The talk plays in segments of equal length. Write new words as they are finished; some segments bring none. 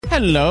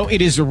Hello,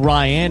 it is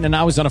Ryan, and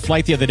I was on a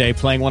flight the other day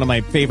playing one of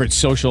my favorite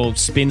social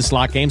spin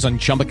slot games on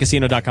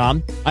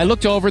ChumbaCasino.com. I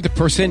looked over at the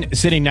person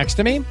sitting next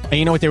to me, and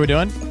you know what they were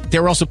doing? They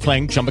were also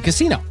playing Chumba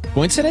Casino.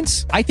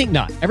 Coincidence? I think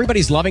not.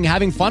 Everybody's loving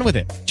having fun with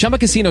it. Chumba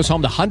Casino is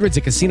home to hundreds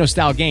of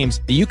casino-style games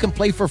that you can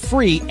play for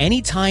free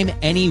anytime,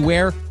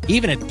 anywhere,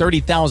 even at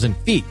 30,000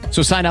 feet.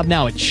 So sign up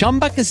now at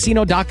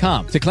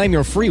ChumbaCasino.com to claim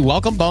your free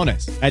welcome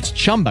bonus. That's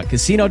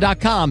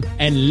ChumbaCasino.com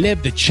and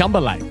live the Chumba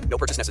life. No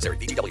purchase necessary.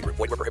 VGW. Void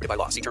were prohibited by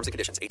law. See terms and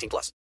conditions.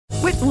 18+.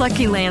 With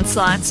Lucky Land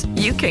Slots,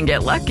 you can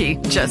get lucky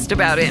just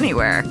about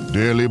anywhere.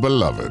 Dearly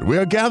beloved, we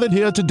are gathered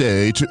here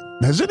today to...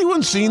 Has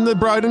anyone seen the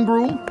bride and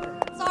groom?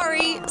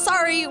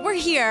 Sorry, we're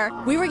here.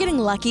 We were getting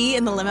lucky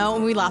in the limo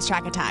and we lost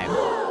track of time.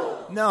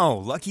 No,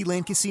 Lucky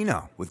Land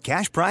Casino, with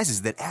cash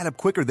prizes that add up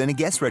quicker than a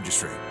guest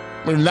registry.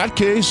 In that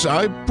case,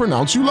 I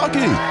pronounce you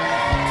lucky.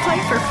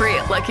 Play for free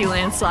at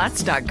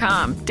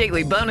LuckyLandSlots.com.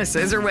 Daily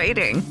bonuses are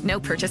waiting. No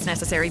purchase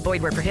necessary.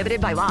 Void where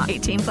prohibited by law.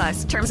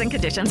 18+. Terms and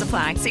conditions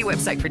apply. See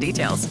website for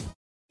details.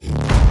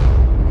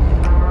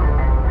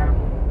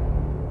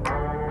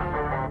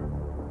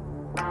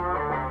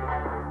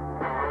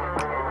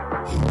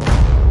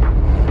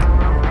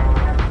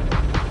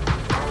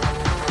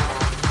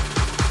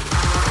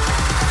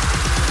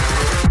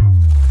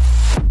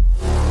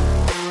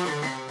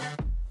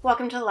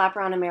 Welcome to the Lap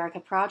Around America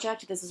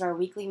Project. This is our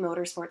weekly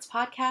motorsports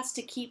podcast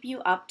to keep you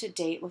up to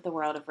date with the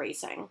world of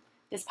racing.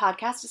 This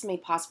podcast is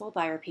made possible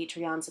by our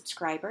Patreon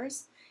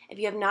subscribers. If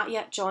you have not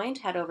yet joined,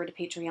 head over to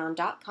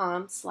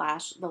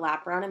patreon.com/the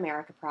Lap Around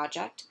America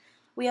Project.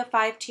 We have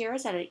 5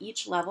 tiers, and at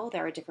each level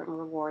there are different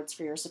rewards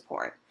for your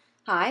support.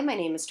 Hi, my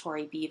name is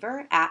Tori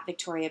Beaver, at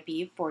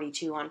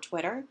VictoriaBeav42 on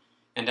Twitter.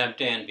 And I'm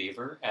Dan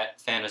Beaver, at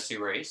Fantasy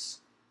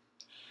Race.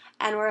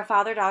 And we're a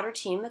father-daughter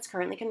team that's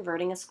currently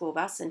converting a school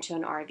bus into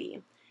an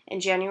RV. In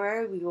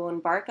January, we will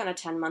embark on a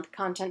 10-month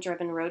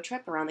content-driven road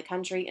trip around the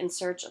country in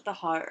search of the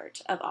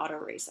heart of auto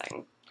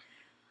racing.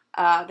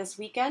 This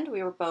weekend,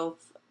 we were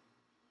both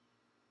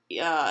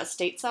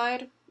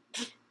stateside.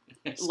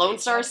 Lone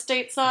Star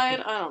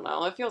stateside? I don't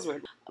know. It feels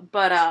weird.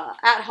 But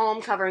at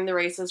home, covering the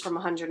races from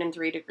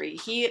 103-degree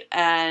heat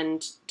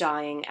and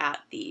dying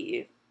at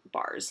the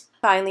bars.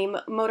 Finally,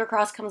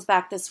 Motocross comes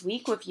back this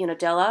week with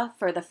Unadilla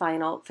for the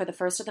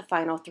first of the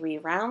final 3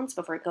 rounds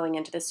before going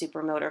into the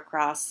Super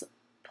Motocross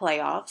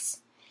playoffs.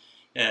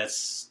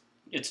 Yes,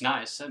 it's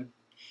nice. It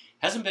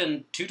hasn't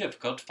been too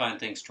difficult to find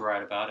things to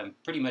write about. I'm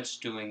pretty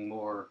much doing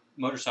more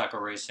motorcycle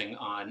racing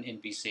on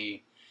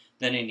NBC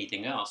than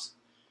anything else.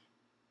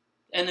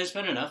 And there's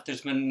been enough.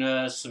 There's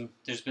been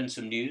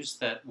some news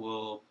that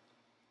will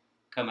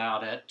come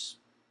out at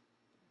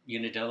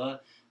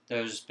Unadilla.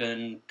 There's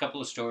been a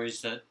couple of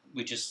stories that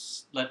we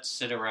just let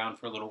sit around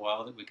for a little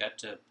while that we got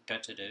to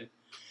do.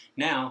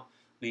 Now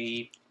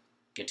we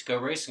get to go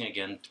racing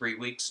again. 3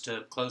 weeks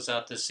to close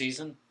out this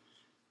season.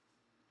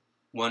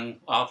 1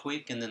 off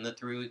week and then the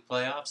 3-week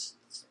playoffs.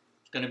 It's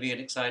going to be an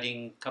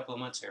exciting couple of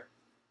months here.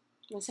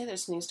 You say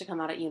there's news to come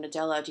out at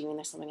Unadilla. Do you mean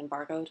there's something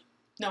embargoed?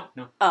 No.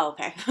 Oh,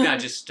 okay. No,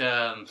 just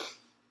the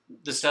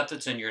stuff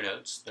that's in your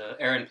notes. The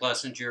Aaron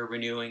Plessinger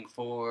renewing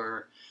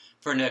for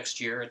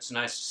next year. It's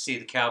nice to see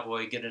the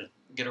Cowboy get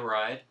a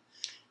ride.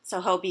 So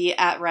he'll be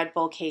at Red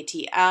Bull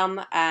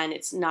KTM, and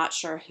it's not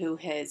sure who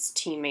his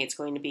teammate's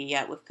going to be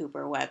yet with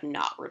Cooper Webb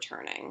not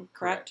returning,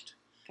 correct?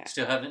 Okay.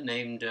 Still haven't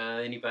named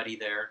anybody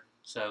there.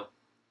 So,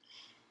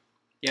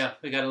 yeah,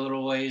 we got a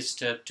little ways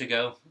to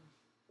go.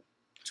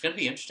 It's going to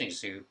be interesting to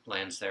see who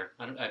lands there.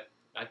 I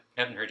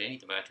haven't heard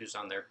anything about who's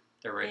on their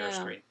radar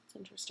screen. It's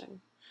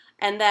interesting.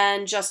 And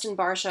then Justin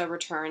Barcia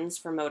returns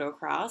for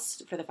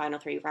Motocross for the final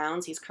 3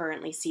 rounds. He's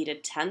currently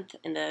seated 10th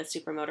in the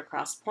Super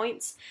Motocross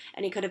points,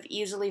 and he could have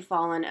easily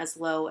fallen as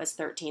low as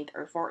 13th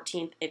or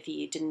 14th if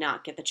he did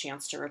not get the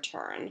chance to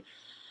return.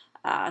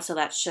 So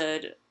that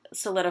should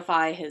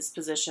solidify his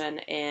position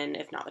in,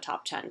 if not the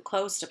top 10,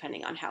 close,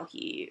 depending on how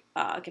he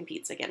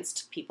competes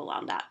against people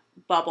on that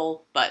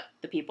bubble. But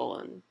the people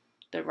and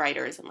the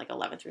riders in like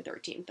 11th through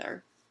 13th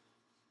are...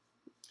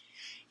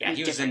 Yeah,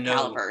 he was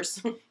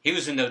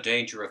in no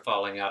danger of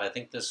falling out. I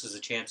think this is a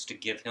chance to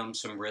give him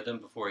some rhythm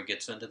before he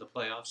gets into the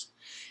playoffs,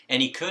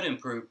 and he could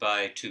improve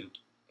by two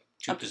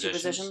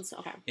positions.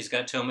 Okay. He's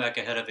got Tomac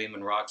ahead of him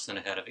and Roxon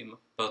ahead of him,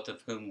 both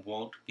of whom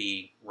won't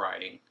be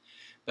riding.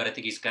 But I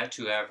think he's got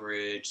to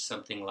average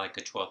something like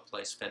a 12th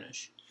place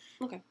finish.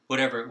 Okay.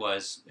 Whatever it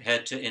was,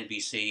 head to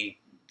NBC.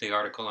 The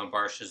article on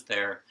Barcia's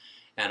there,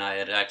 and I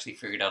had actually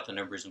figured out the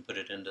numbers and put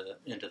it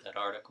into that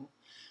article.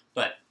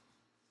 But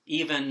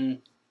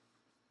even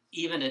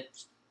at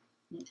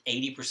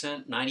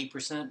 80%,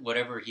 90%,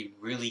 whatever he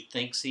really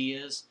thinks he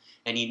is,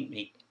 and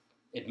he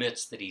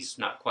admits that he's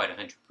not quite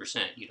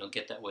 100%. You don't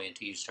get that way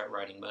until you start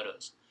riding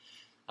motos.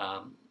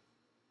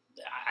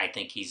 I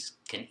think he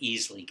can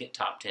easily get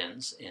top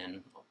 10s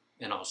in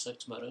all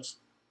 6 motos.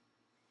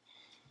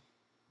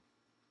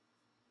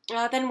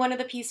 Then one of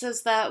the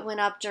pieces that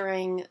went up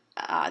during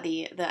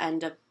the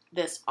end of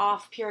this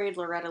off period,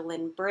 Loretta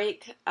Lynn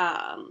break,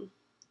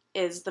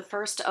 is the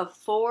first of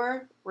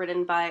 4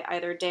 written by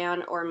either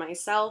Dan or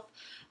myself.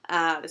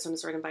 This one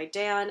is written by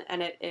Dan,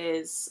 and it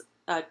is,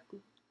 do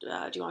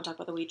you want to talk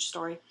about the Weech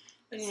story?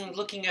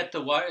 Looking at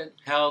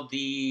how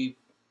the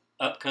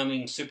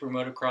upcoming Super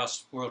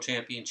Motocross World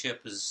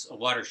Championship is a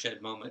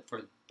watershed moment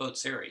for both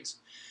series.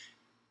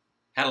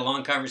 Had a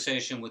long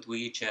conversation with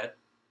Weech at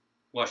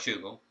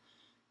Washougal.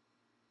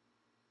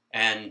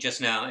 And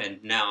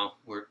now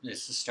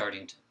this is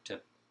starting to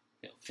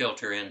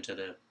filter into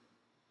the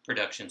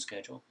production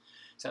schedule.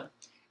 So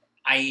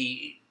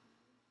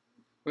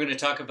we're going to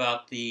talk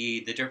about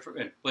the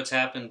different, what's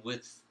happened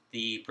with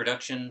the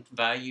production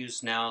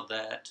values now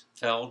that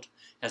Feld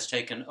has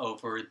taken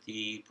over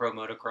the Pro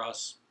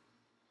Motocross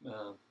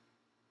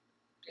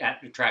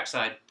at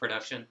trackside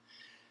production.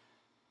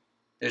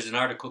 There's an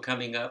article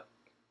coming up,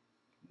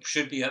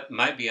 should be up,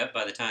 might be up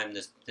by the time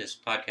this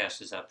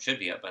podcast is up, should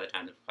be up by the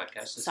time the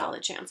podcast is Solid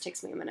up. chance,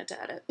 takes me a minute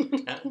to edit.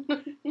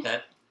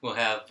 That will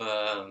have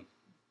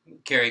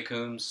Kerry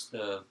Coombs,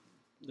 the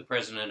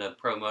president of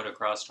Pro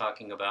Motocross,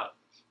 talking about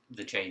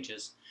the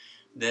changes.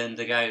 Then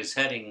the guy who's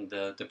heading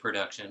the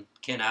production,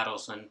 Ken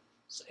Adelson's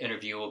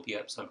interview will be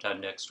up sometime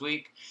next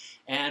week.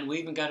 And we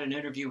even got an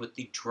interview with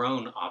the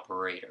drone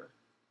operator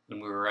when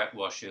we were at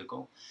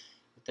Washougal.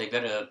 They've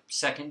got a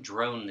second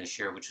drone this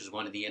year, which is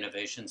one of the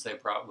innovations they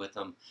brought with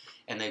them.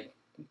 And they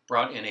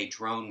brought in a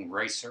drone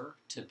racer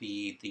to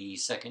be the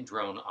second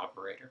drone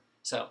operator.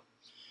 So,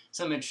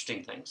 some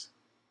interesting things.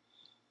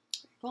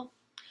 Cool.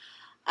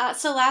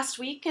 So last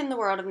week in the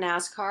world of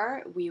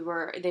NASCAR,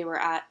 they were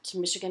at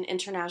Michigan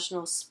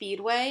International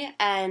Speedway,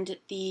 and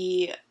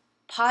the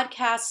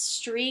podcast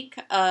streak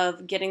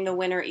of getting the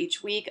winner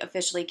each week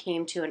officially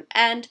came to an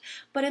end,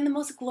 but in the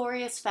most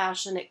glorious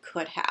fashion it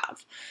could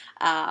have.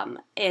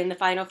 In the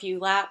final few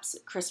laps,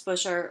 Chris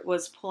Buescher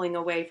was pulling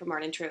away from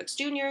Martin Truex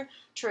Jr.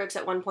 Truex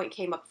at one point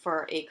came up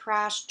for a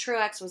crash.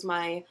 Truex was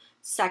my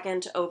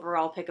second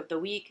overall pick of the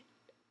week.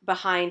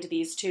 Behind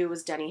these two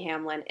was Denny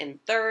Hamlin in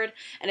third.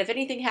 And if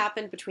anything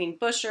happened between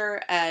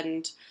Buescher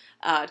and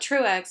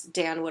Truex,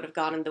 Dan would have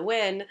gotten the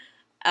win.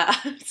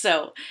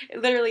 So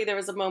literally there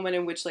was a moment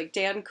in which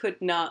Dan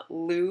could not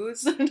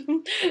lose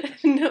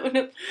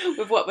no,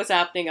 with what was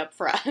happening up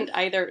front.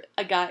 Either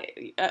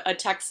a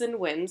Texan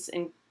wins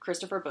in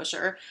Christopher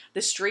Buescher,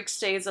 the streak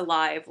stays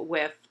alive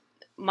with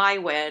my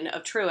win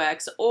of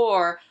Truex,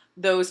 or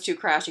those two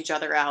crash each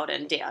other out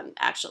and Dan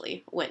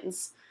actually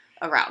wins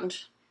a round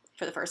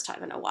for the first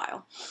time in a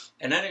while.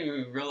 And I didn't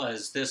even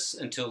realize this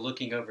until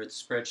looking over the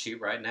spreadsheet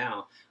right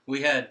now.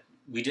 We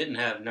didn't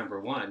have number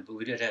 1, but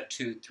we did have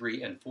 2,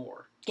 3, and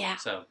 4. Yeah.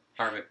 So,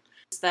 Harvick.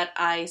 That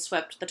I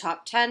swept the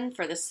top 10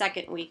 for the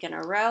second week in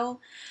a row.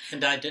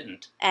 And I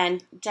didn't.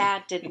 And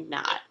Dad did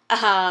not.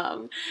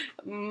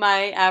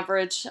 My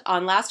average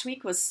on last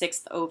week was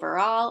 6th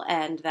overall,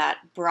 and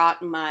that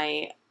brought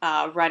my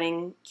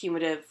running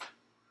cumulative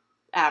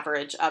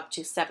average up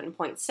to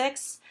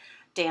 7.6.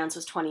 Dan's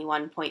was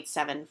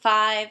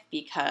 21.75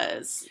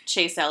 because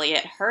Chase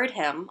Elliott heard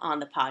him on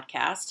the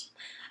podcast.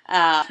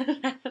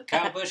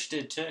 Kyle Busch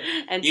did too.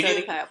 And so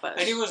did Kyle Busch.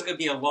 I knew it was going to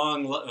be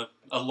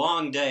a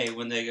long day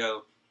when they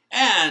go,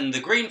 and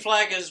the green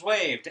flag is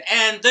waved,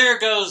 and there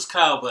goes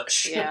Kyle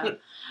Busch. Yeah.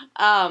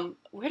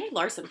 Where did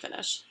Larson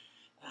finish?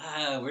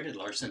 Where did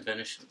Larson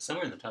finish?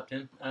 Somewhere in the top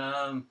 10.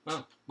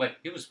 Oh, wait,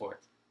 he was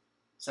 4th.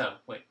 So,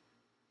 wait.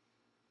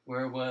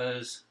 Where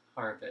was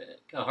Harvick?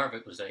 Oh,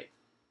 Harvick was 8th.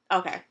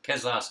 Okay.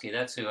 Keselowski,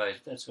 that's who I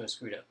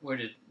screwed up. Where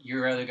did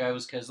your other guy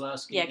was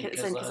Keselowski? Yeah,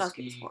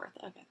 Keselowski was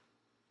 4th. Okay.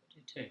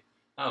 Too.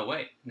 Oh,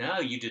 wait. No,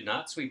 you did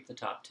not sweep the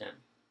top 10.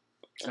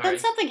 Sorry. Then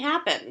something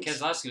happened.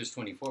 Keselowski was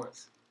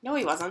 24th. No,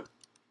 he wasn't.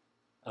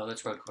 Oh,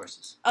 that's road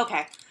courses.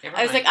 Okay. Never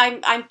I was mind.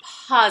 like, I'm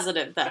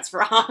positive that's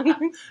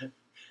wrong.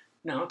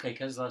 No, okay,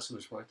 Keselowski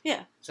was 4th.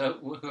 Yeah. So,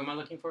 who am I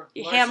looking for?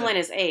 Hamlin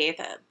is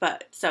 8th,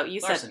 but, so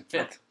you Larson, said...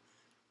 5th. Okay.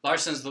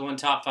 Larson's the one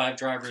top 5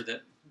 driver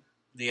that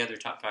the other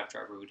top 5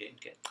 driver we didn't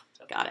get.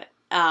 So. Got it.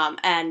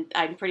 And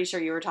I'm pretty sure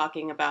you were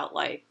talking about,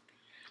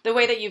 the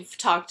way that you've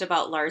talked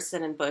about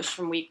Larson and Busch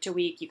from week to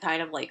week, you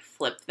kind of,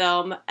 flip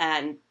them,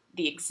 and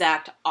the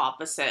exact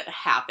opposite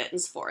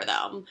happens for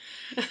them.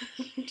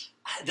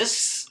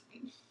 This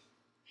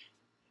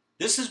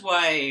is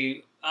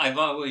why I've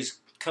always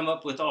come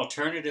up with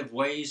alternative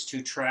ways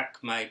to track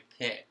my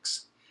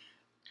picks.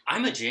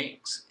 I'm a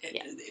jinx.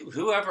 Yeah.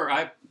 Whoever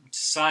I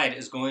decide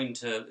is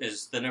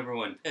the number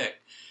 1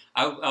 pick,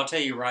 I'll tell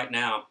you right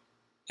now,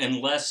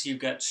 unless you've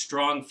got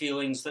strong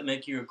feelings that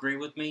make you agree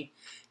with me,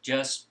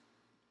 just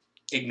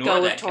ignore that guy.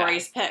 Go with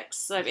Tori's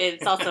picks. I mean,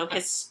 it's also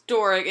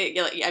historic.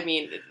 I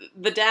mean,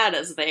 the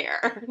data's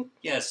there.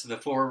 Yes, the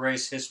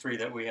 4-race history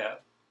that we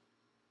have.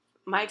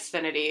 My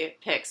Xfinity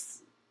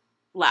picks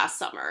last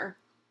summer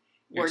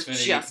were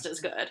just as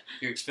good.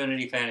 Your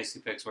Xfinity fantasy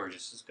picks were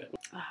just as good.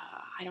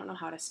 I don't know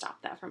how to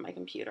stop that from my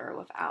computer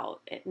without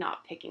it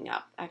not picking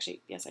up.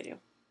 Actually, yes, I do.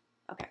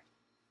 Okay,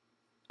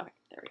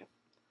 there we go.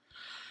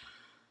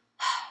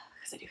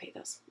 Because I do hate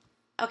those.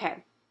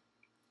 Okay,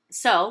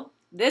 so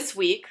this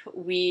week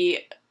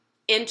we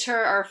enter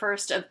our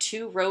first of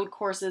 2 road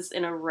courses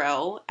in a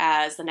row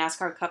as the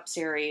NASCAR Cup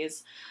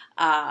Series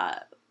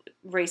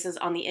races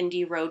on the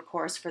Indy Road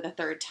Course for the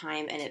third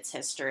time in its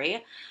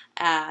history.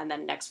 And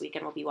then next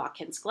weekend will be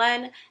Watkins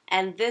Glen.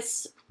 And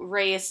this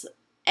race,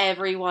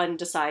 everyone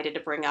decided to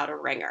bring out a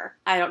ringer.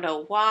 I don't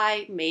know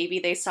why. Maybe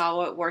they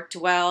saw it worked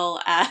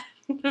well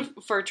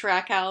for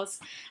Trackhouse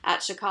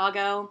at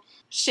Chicago.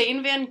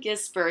 Shane Van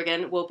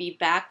Gisbergen will be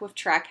back with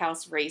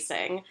Trackhouse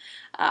Racing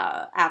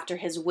after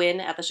his win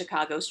at the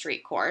Chicago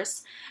Street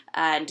Course,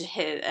 and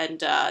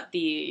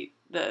the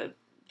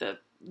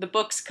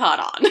books caught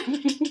on.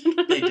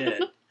 They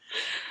did.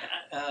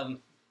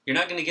 You're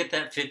not going to get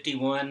that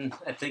 51.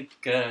 I think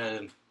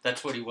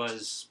that's what he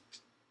was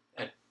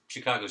at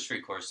Chicago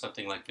Street Course,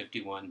 something like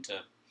 51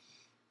 to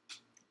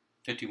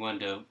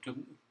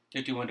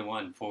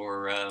 1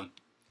 for.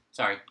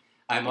 Sorry,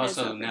 I'm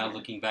also now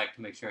looking back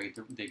to make sure I get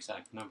the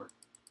exact number.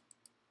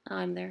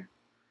 I'm there.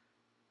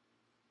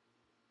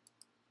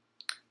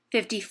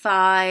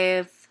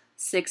 55,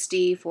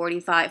 60,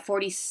 45,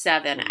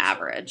 47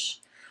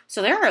 average.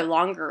 So there are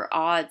longer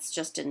odds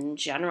just in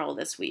general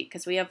this week,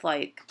 because we have,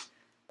 like,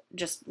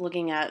 just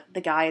looking at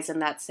the guys in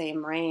that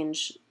same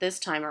range this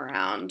time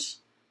around,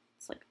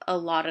 it's like a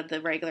lot of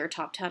the regular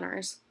top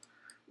teners.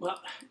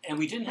 Well, and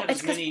we didn't have it's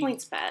as many...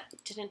 because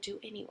PointsBet didn't do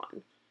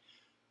anyone.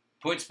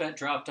 PointsBet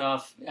dropped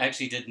off,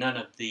 actually did none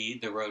of the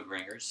road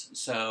ringers.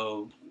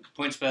 So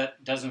PointsBet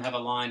doesn't have a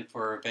line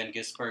for Van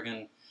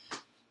Gisbergen,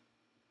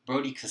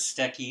 Brody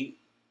Kostecki,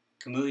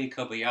 Kamui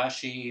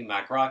Kobayashi,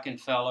 Mac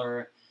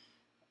Rockenfeller,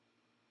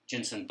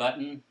 Jensen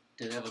Button.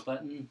 Did they have a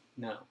Button?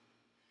 No.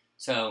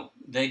 So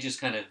they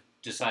just kind of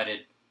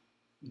decided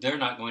they're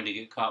not going to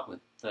get caught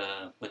with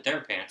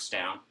their pants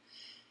down.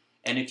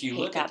 And if you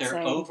look at their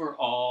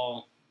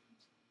overall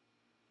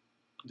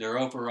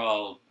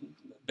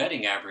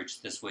betting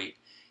average this week,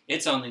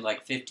 it's only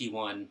like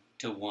 51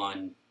 to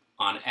 1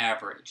 on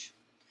average.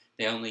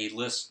 They only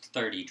list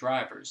 30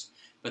 drivers.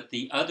 But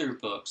the other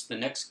books, the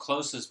next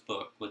closest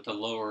book with the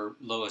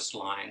lowest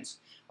lines,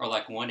 are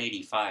like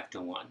 185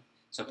 to 1.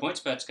 So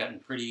PointsBet's gotten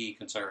pretty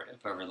conservative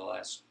over the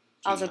last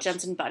few months.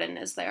 Jensen Button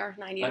is there,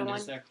 90 to 1.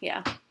 Is there?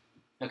 Yeah.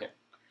 Okay.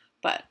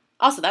 But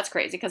also that's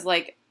crazy, because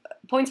like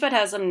PointsBet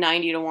has them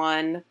 90 to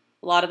 1.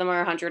 A lot of them are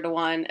 100 to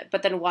 1.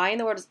 But then why in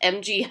the world is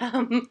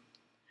MGM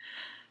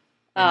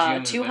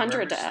 200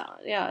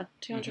 to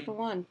 200 to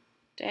 1.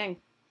 Dang.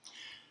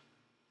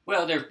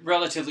 Well, they're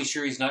relatively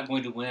sure he's not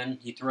going to win.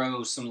 He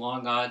throws some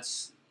long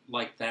odds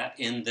like that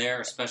in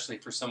there, especially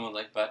for someone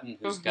like Button,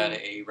 who's got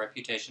a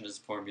reputation as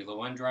a Formula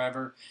One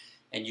driver.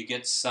 And you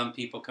get some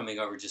people coming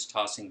over just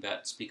tossing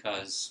bets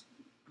because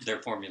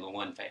they're Formula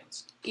One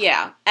fans.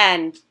 Yeah,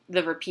 and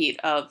the repeat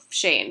of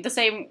Shane. The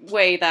same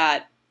way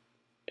that,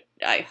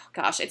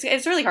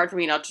 it's really hard for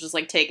me not to just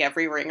like take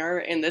every ringer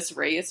in this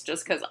race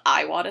just because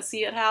I want to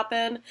see it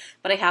happen.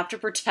 But I have to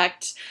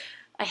protect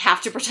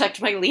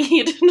my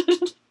lead.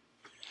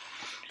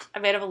 I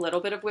might have a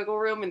little bit of wiggle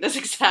room in this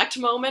exact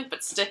moment,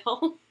 but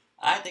still.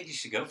 I think you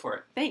should go for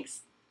it.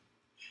 Thanks.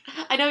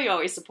 I know you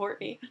always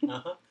support me.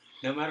 No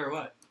matter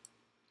what.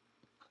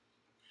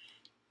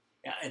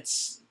 Yeah,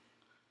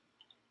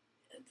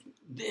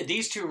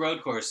 these two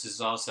road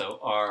courses also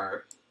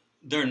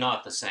they're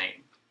not the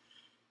same.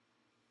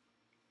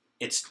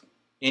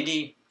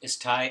 Indy is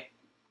tight.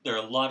 There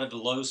are a lot of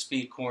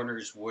low-speed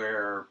corners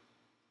where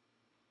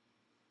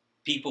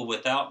people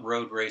without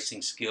road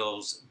racing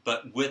skills,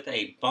 but with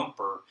a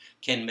bumper,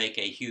 can make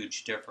a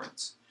huge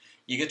difference.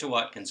 You get to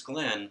Watkins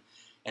Glen,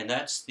 and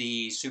that's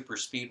the super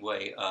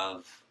speedway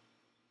of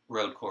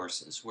road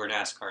courses where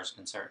NASCAR is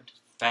concerned.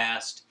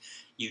 Fast.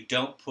 You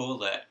don't pull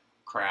that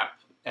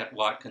crap at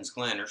Watkins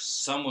Glen or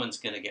someone's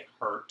going to get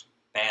hurt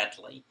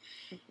badly.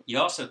 You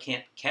also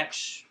can't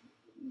catch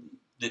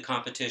the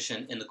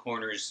competition in the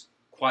corners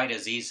quite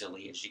as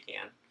easily as you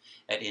can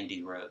at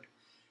Indy Road.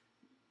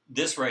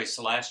 This race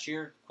last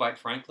year, quite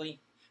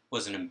frankly,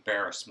 was an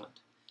embarrassment.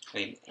 I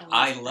mean,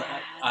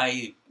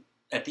 I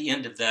at the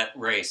end of that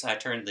race, I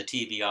turned the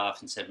TV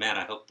off and said, man,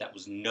 I hope that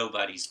was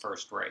nobody's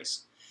first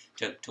race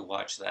to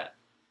watch that.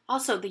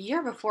 Also, the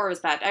year before was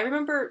bad. I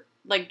remember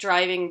like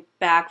driving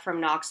back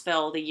from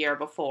Knoxville the year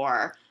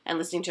before and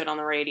listening to it on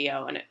the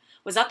radio. And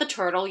was that the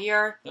Turtle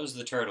year? That was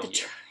the Turtle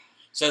year.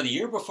 So the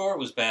year before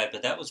was bad,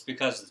 but that was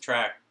because of the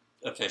track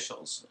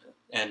officials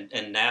and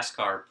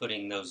NASCAR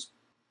putting those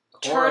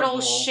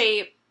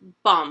turtle-shaped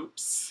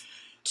bumps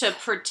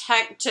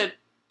to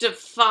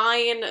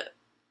define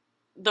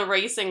the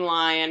racing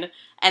line,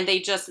 and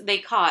they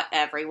caught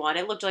everyone.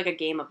 It looked like a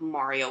game of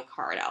Mario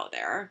Kart out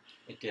there.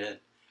 It did.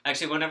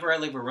 Actually, whenever I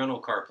leave a rental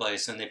car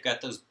place and they've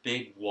got those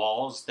big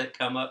walls that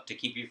come up to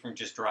keep you from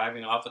just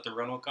driving off with the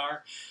rental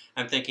car,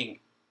 I'm thinking,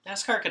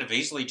 NASCAR could have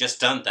easily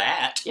just done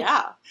that.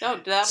 Yeah. No,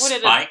 that would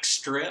have... Spike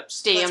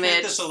strips. Damage. Let's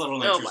make this a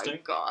little interesting.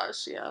 Oh my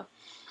gosh, yeah.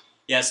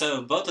 Yeah,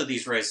 so both of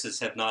these races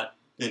have not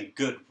been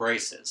good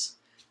races.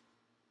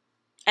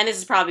 And this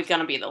is probably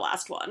going to be the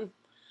last one.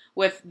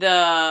 With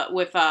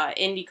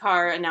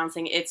IndyCar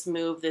announcing its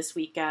move this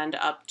weekend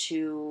up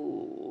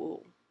to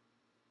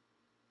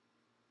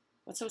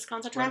what's the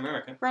Wisconsin track? Road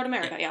America. Road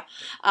America, yeah.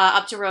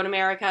 Up to Road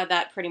America,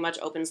 that pretty much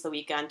opens the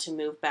weekend to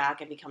move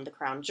back and become the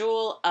crown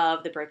jewel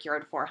of the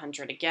Brickyard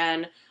 400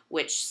 again,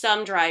 which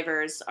some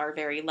drivers are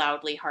very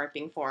loudly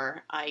harping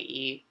for,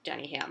 i.e.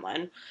 Denny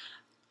Hamlin,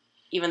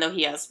 even though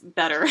he has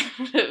better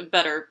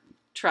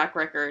track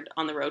record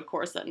on the road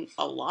course than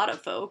a lot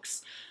of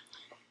folks.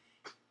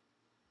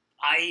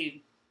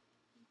 I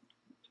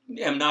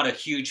am not a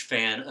huge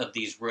fan of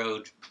these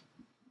road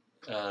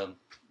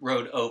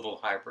oval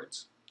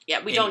hybrids.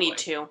 Yeah, we don't need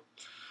two.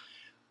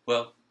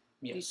 Well,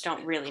 yes. We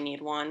don't really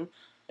need one.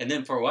 And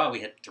then for a while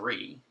we had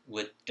 3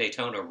 with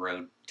Daytona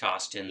Road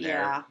tossed in there.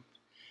 Yeah.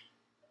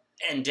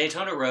 And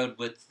Daytona Road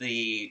with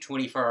the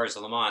 24 Hours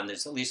of Le Mans,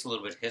 there's at least a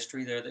little bit of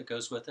history there that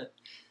goes with it.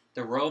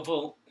 The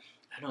Roval,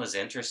 I know, is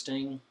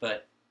interesting,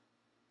 but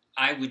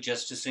I would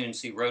just as soon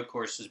see road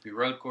courses be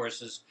road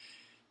courses,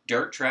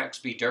 dirt tracks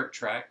be dirt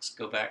tracks.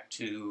 Go back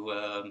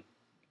to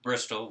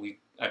Bristol.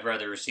 I'd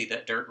rather see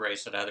that dirt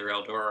race at either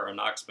Eldora or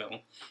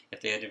Knoxville if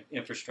they had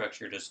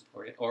infrastructure to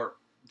support it, or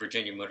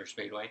Virginia Motor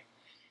Speedway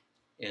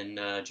in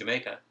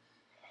Jamaica.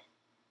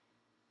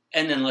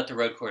 And then let the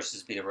road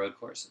courses be the road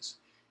courses.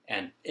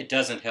 And it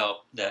doesn't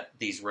help that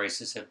these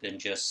races have been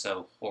just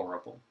so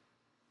horrible.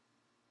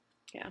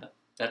 Yeah.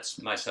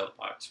 That's my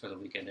soapbox for the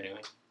weekend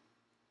anyway.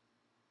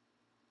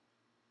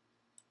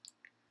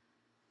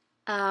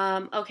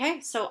 Okay,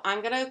 so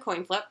I'm going to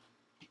coin flip.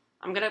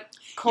 I'm going to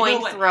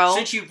coin throw.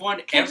 Since you've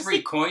won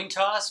every coin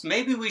toss,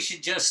 maybe we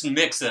should just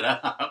mix it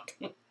up.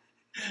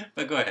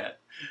 But go ahead.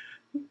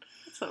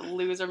 That's a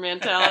loser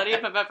mentality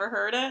if I've ever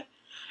heard it.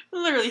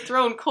 I'm literally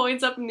throwing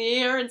coins up in the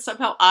air and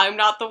somehow I'm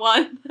not the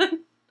one.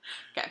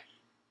 Okay.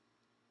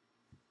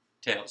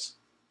 Tails.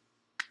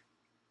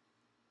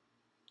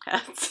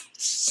 Heads.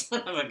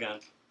 Son of a gun.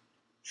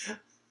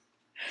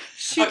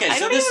 Shoot, okay, so I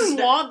don't even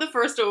want the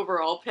first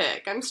overall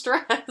pick. I'm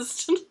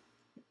stressed.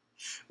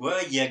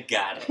 Well, you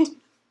got it.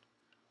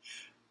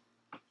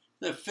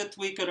 The 5th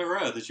week in a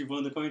row that you've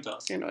won the coin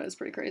toss. You know, it's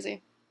pretty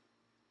crazy.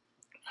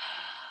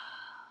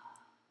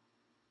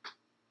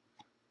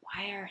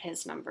 Why are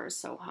his numbers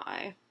so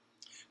high?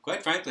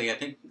 Quite frankly, I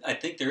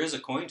think there is a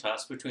coin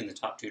toss between the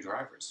top 2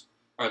 drivers.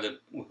 Or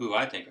who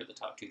I think are the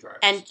top 2 drivers.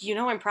 And you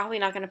know I'm probably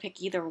not going to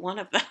pick either one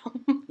of them.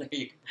 There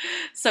you go.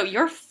 So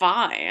you're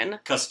fine.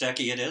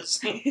 Kostecki it is.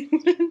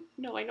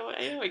 No, I know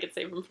I could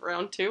save him for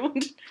round 2.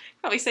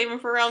 Probably save him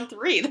for round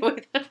 3. The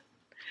way that...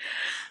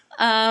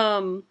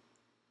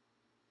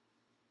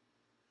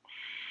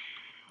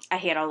 I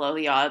hate how low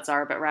the odds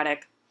are, but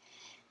Reddick.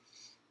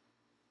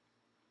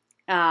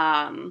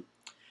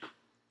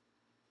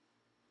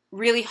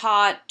 Really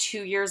hot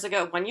 2 years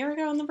ago, 1 year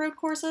ago on the road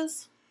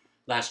courses?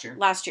 Last year,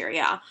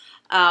 yeah.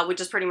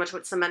 Which is pretty much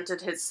what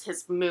cemented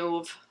his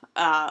move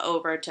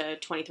over to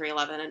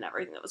 2311 and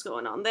everything that was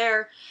going on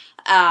there.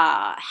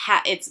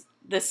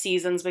 The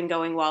season's been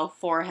going well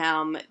for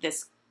him.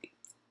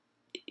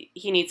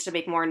 He needs to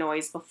make more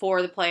noise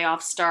before the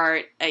playoffs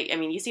start. I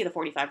mean, you see the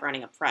 45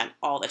 running up front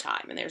all the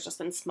time, and there's just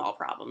been small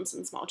problems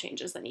and small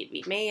changes that need to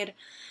be made.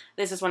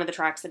 This is one of the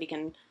tracks that he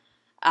can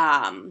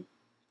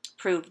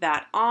prove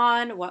that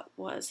on. What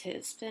was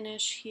his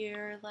finish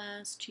here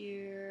last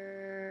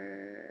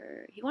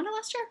year? He won it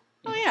last year?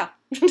 Oh, yeah.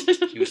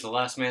 He was the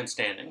last man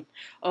standing.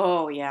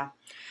 Oh, yeah.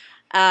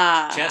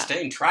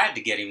 Chastain tried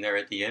to get him there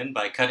at the end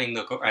by cutting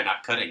the course,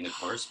 not cutting the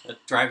course, but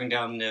driving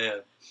down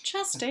the...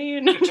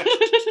 Chastain.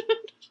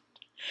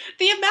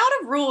 The amount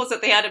of rules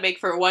that they had to make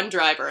for one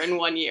driver in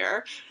 1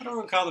 year. I don't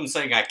recall them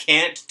saying, I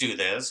can't do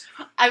this.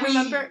 I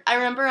remember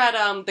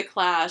at the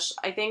Clash,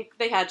 I think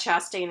they had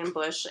Chastain and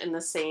Busch in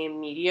the same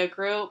media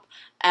group,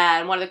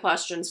 and one of the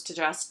questions to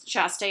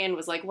Chastain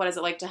was like, what is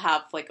it like to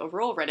have like a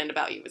rule written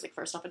about you? He was like,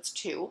 first off, it's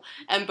 2.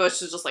 And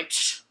Busch was just like,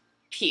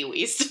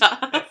 pee-wee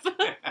stuff.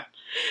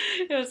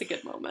 It was a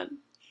good moment.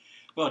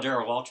 Well,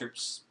 Darrell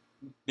Waltrip's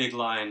big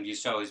line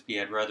used to always be,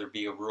 I'd rather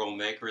be a rule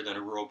maker than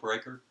a rule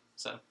breaker.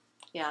 So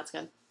yeah, that's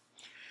good.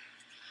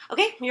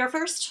 Okay, you're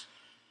first.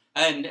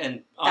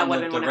 And on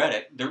the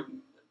Reddick,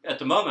 at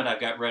the moment I've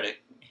got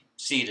Reddick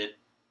seated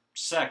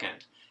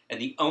second,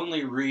 and the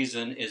only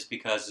reason is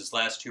because his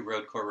last 2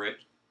 road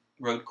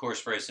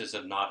course races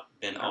have not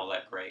been all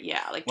that great.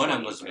 Yeah, like one of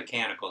them was a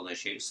mechanical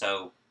issue,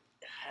 so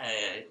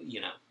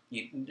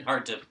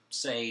hard to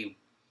say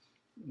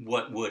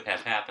what would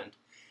have happened.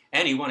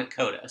 And he won at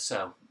Coda,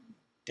 so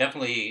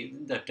definitely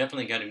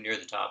got him near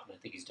the top, and I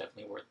think he's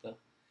definitely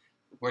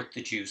worth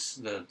the juice.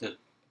 The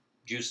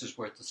juice is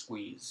worth the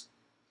squeeze.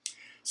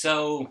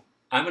 So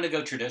I'm going to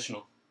go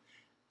traditional.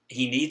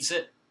 He needs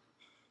it.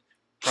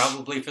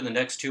 Probably for the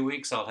next 2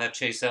 weeks, I'll have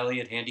Chase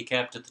Elliott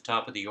handicapped at the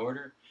top of the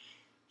order.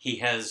 He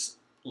has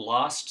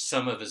lost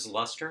some of his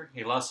luster.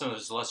 He lost some of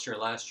his luster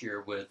last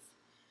year with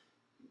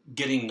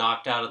getting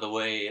knocked out of the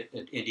way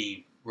at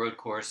Indy Road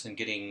Course and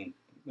getting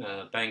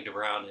banged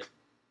around at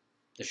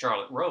the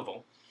Charlotte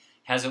Roval.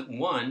 Hasn't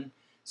won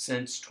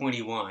since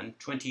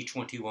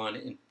 2021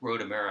 in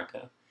Road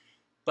America.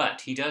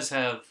 But he does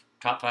have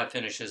top 5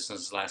 finishes in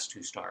his last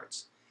 2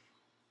 starts.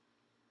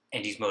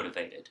 And he's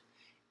motivated.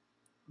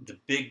 The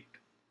big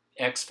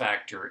X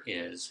factor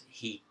is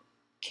he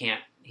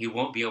he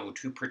won't be able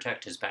to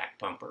protect his back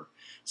bumper.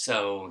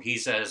 So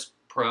he's as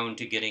prone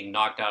to getting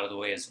knocked out of the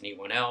way as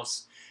anyone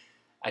else.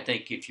 I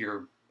think if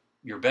your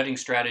betting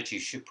strategy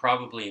should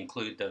probably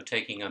include, though,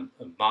 taking a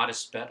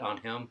modest bet on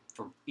him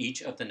for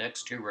each of the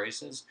next 2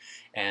 races,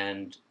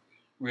 and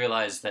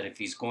realize that if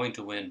he's going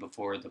to win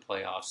before the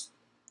playoffs,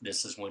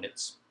 this is when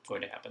it's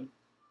going to happen.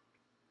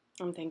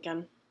 I'm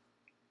thinking.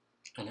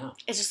 I know.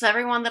 It's just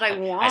everyone that I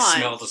want. I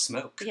smell the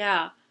smoke.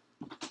 Yeah.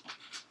 I've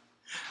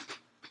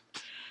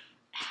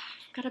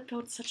got to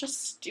build such a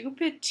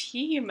stupid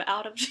team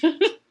out of...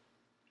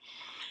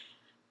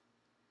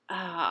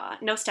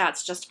 no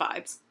stats, just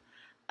vibes.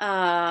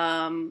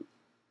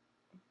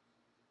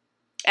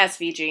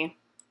 SVG.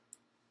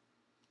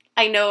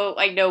 I know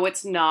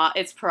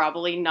it's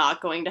probably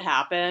not going to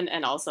happen,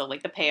 and also,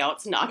 like, the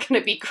payout's not going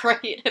to be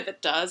great if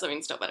it does. I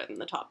mean, still better than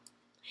the top.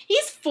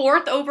 He's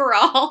 4th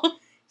overall.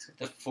 He's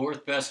the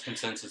 4th best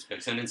consensus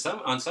picks, and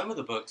on some of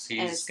the books,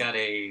 he's got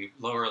a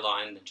lower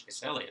line than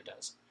Chase Elliott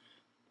does.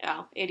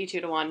 Yeah,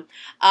 82-1.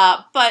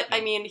 But, yeah.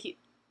 I mean,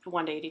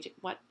 1 to 82,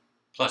 what?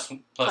 Plus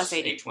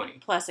 820.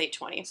 Plus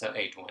 820. So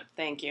 8-1.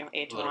 Thank you,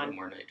 8-1. A little bit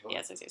more than 8-1.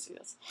 Yes.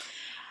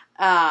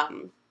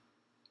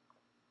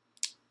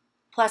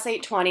 Plus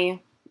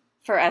 820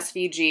 for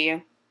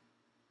SVG.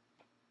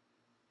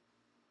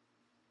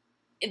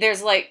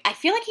 There's, like, I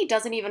feel like he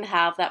doesn't even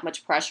have that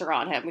much pressure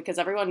on him because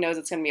everyone knows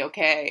it's going to be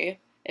okay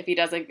if he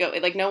doesn't go.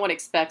 Like, no one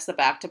expects a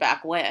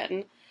back-to-back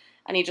win,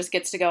 and he just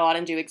gets to go out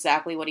and do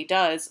exactly what he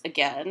does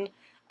again.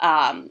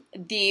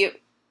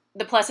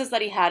 The pluses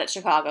that he had at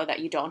Chicago that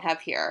you don't have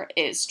here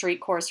is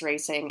street course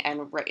racing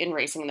and in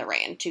racing in the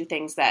rain. 2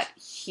 things that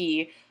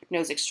he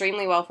knows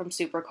extremely well from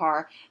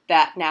Supercar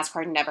that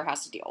NASCAR never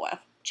has to deal with.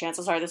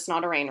 Chances are this is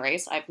not a rain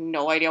race. I have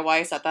no idea why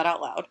I said that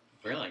out loud.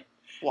 Really?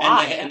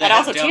 Why? And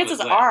also, chances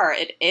are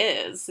it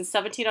is. It's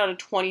 17 out of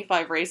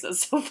 25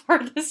 races so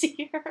far this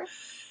year.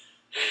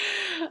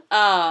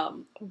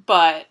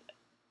 But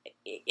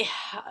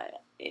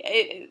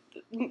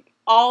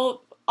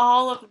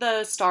all of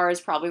the stars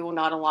probably will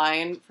not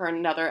align for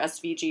another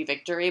SVG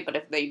victory, but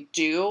if they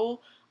do,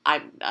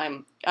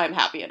 I'm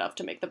happy enough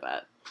to make the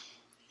bet.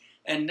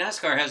 And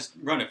NASCAR has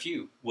run a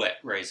few wet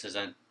races,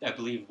 and I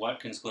believe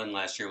Watkins Glen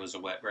last year was a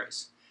wet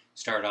race.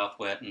 Started off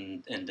wet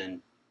and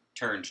then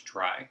turned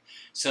dry.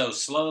 So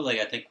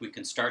slowly, I think we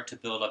can start to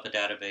build up a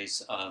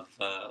database of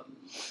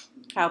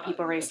how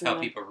people race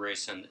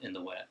in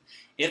the wet.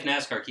 If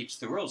NASCAR keeps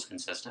the rules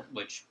consistent,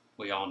 which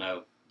we all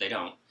know they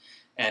don't,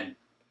 and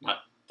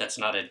that's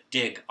not a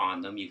dig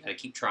on them. You got to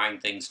keep trying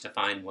things to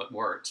find what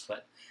works,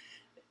 but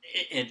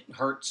it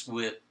hurts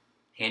with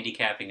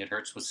handicapping. It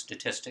hurts with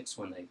statistics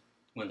when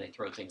they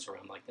throw things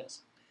around like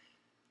this.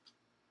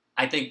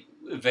 I think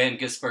Van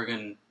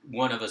Gisbergen,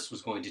 one of us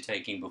was going to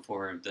take him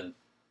before the.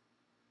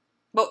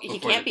 Well, he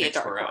can't be a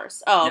dark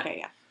horse. Oh, okay,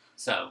 yeah.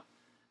 So,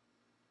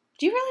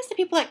 do you realize the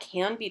people that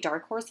can be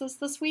dark horses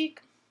this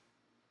week?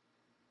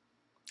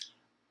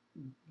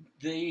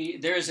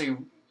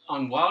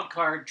 On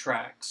wildcard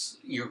tracks,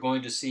 you're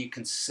going to see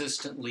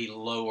consistently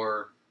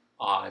lower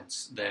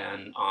odds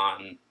than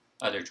on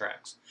other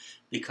tracks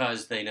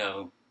because they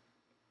know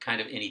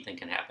kind of anything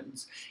can happen.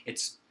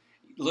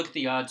 Look at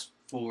the odds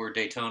for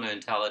Daytona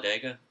and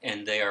Talladega,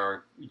 and they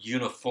are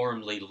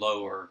uniformly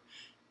lower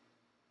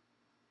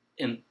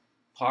in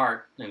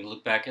part. And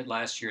look back at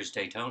last year's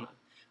Daytona,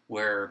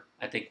 where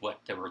I think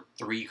there were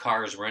 3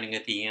 cars running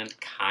at the end,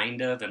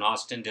 kind of, and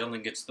Austin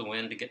Dillon gets the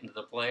win to get into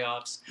the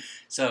playoffs.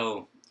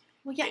 So.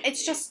 Well, yeah,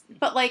 it's just,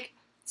 but like,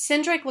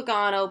 Cindric,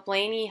 Logano,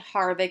 Blaney,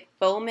 Harvick,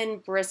 Bowman,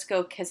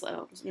 Briscoe,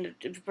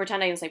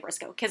 pretend I didn't say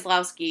Briscoe,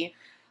 Keselowski,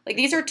 like,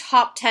 these are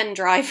top 10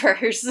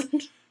 drivers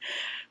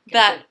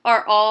that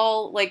are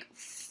all, like,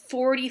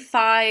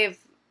 45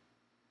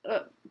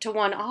 to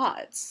 1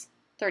 odds.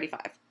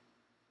 35.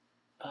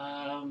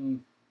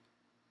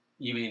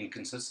 You mean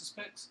consensus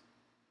picks?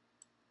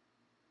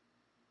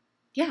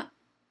 Yeah.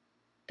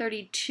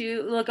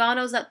 32.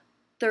 Logano's at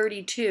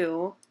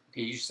 32.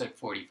 Okay, you said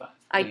 45.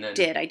 I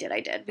did,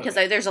 because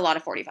okay. There's a lot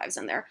of 45s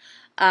in there.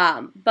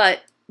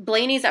 But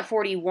Blaney's at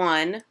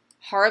 41.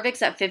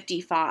 Harvick's at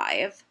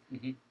 55.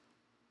 Mm-hmm.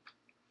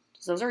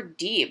 So those are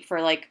deep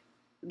for, like,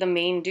 the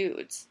main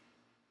dudes.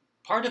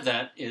 Part of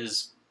that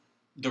is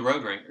the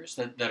road ringers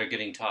that are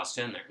getting tossed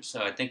in there.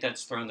 So I think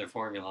that's thrown their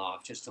formula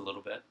off just a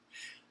little bit.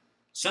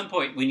 Some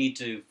point we need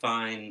to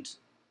find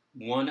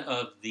one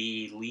of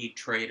the lead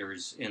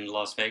traders in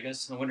Las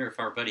Vegas. I wonder if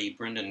our buddy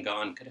Brendan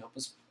Gaughan could help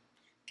us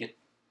get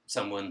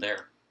someone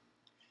there.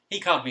 He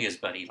called me his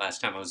buddy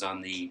last time I was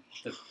on the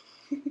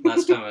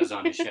last time I was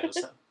on his show.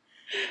 So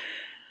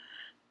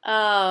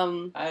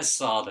I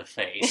saw the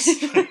face.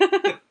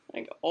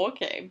 I go,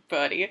 okay,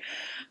 buddy.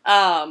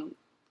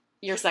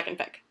 Your second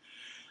pick.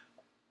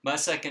 My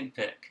second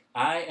pick.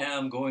 I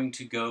am going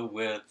to go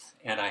with,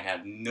 and I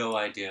have no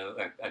idea.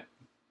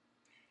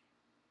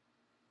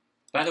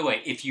 By the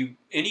way,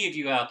 any of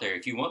you out there,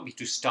 if you want me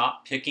to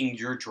stop picking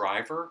your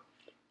driver,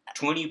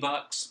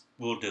 $20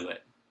 will do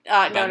it.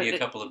 Buy me a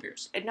couple of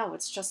beers. No,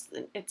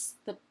 it's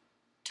the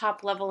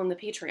top level in the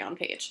Patreon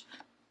page.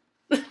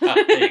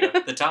 There you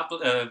go. The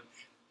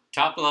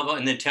top level,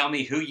 and then tell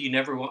me who you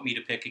never want me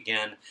to pick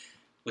again.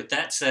 With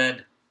that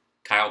said,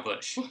 Kyle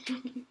Busch.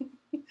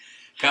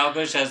 Kyle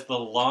Busch has the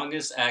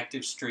longest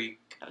active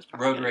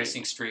road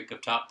racing streak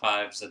of top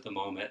fives at the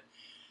moment.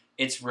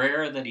 It's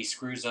rare that he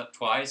screws up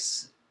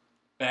twice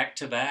back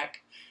to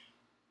back.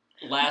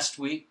 Last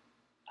week,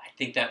 I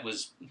think that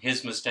was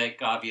his mistake,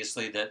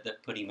 obviously,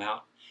 that put him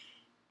out.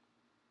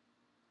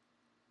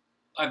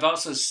 I've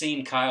also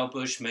seen Kyle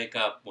Busch make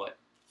up,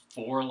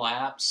 4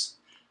 laps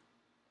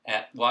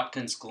at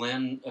Watkins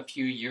Glen a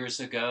few years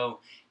ago.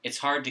 It's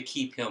hard to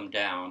keep him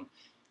down.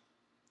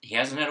 He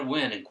hasn't had a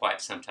win in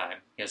quite some time.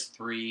 He has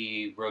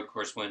 3 road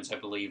course wins, I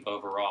believe,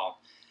 overall.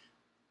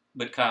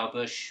 But Kyle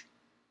Busch,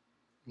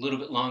 a little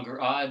bit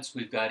longer odds.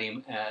 We've got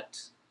him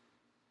at,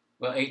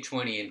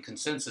 820 in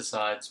consensus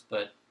odds,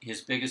 but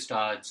his biggest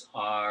odds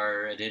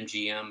are at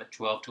MGM at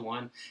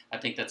 12-1. I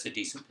think that's a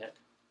decent pick.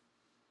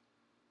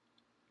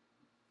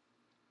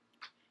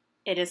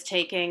 It is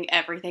taking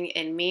everything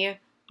in me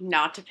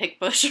not to pick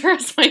Buescher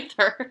as my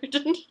third.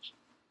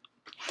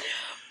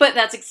 But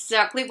that's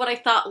exactly what I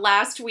thought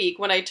last week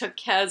when I took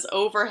Kez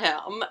over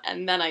him,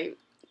 and then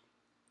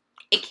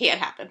it can't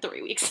happen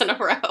 3 weeks in a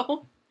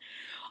row.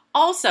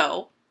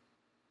 Also,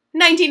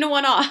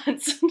 19-1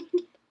 odds.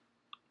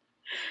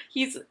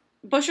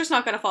 Buescher's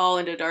not going to fall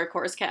into dark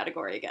horse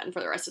category again for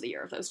the rest of the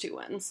year with those 2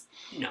 wins.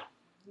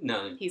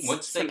 No. He's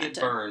once they get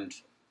burned,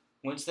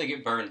 they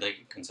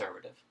get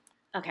conservative.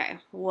 Okay,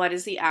 what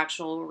is the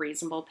actual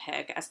reasonable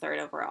pick as third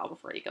overall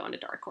before you go into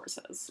dark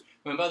horses?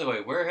 And by the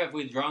way, where have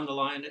we drawn the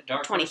line at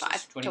dark 25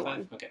 horses?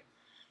 25? Okay.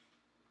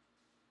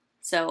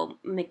 So,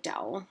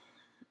 McDowell.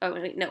 Oh,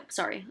 wait, no,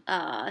 sorry.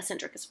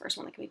 Cindric is the first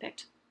one that can be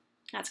picked.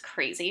 That's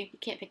crazy. You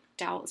can't pick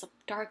McDowell as a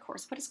dark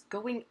horse. What is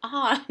going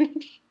on?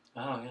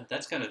 Oh, yeah,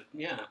 that's kind of,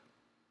 yeah.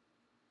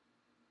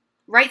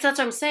 Right, so that's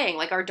what I'm saying.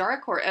 Like, our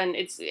dark horse, and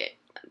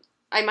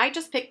I might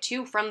just pick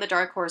 2 from the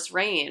dark horse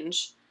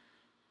range.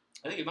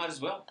 I think you might as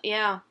well.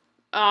 Yeah.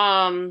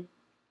 No,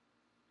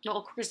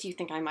 of course you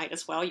think I might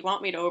as well. You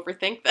want me to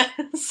overthink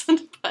this.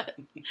 But...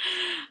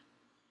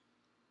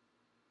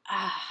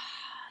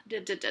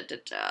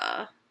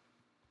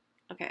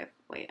 Okay,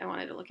 wait. I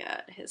wanted to look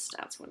at his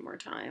stats one more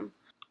time.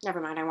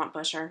 Never mind. I want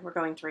Buescher. We're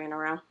going 3 in a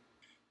row.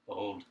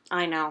 Bold.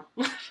 I know.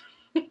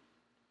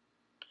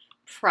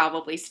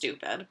 Probably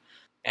stupid.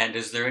 And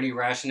is there any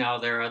rationale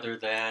there other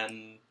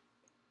than...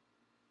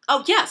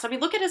 Oh, yes. I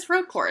mean, look at his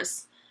road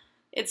course.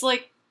 It's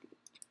like...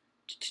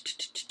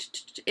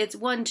 It's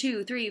 1,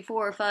 2, 3,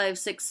 4, 5,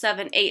 6,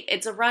 7, 8.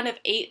 It's a run of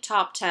 8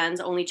 top 10s,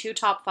 only 2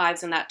 top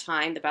 5s in that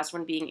time, the best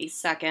one being a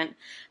second,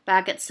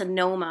 back at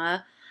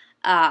Sonoma.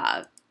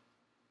 But,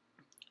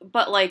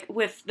 like,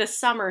 with the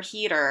summer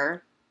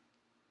heater,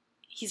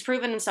 he's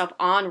proven himself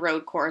on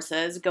road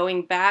courses,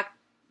 going back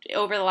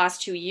over the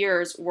last 2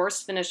 years,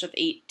 worst finish of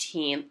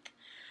 18th.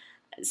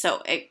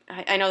 So,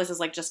 I know this is,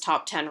 like, just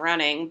top 10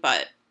 running,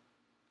 but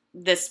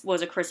this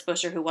was a Chris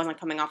Buescher who wasn't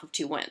coming off of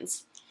 2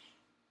 wins.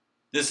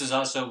 This is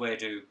also a way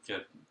to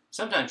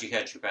sometimes you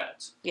hedge your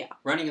bets. Yeah.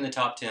 Running in the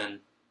top 10,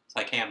 it's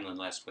like Hamlin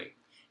last week.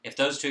 If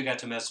those 2 got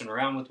to messing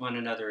around with one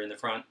another in the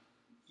front,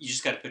 you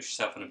just got to put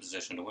yourself in a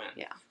position to win.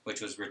 Yeah. Which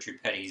was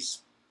Richard Petty's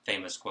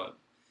famous quote.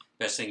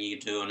 Best thing you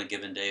can do on a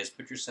given day is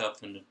put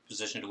yourself in a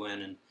position to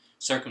win, and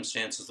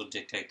circumstances will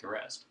dictate the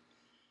rest.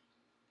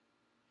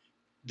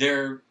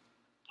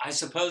 I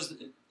suppose,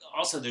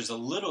 also there's a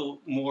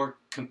little more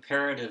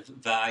comparative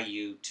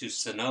value to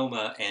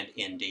Sonoma and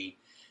Indy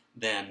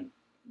than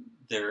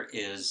there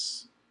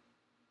is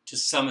to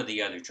some of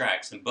the other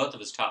tracks, and both of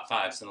his top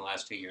 5s in the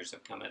last 2 years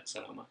have come at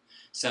Sonoma.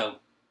 So,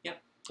 yeah,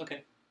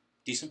 okay.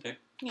 Decent pick.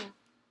 Yeah.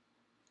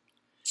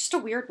 Just a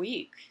weird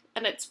week.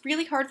 And it's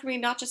really hard for me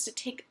not just to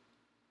take,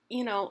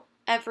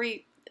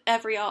 every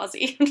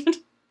Aussie.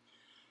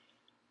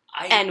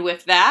 And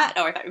with that...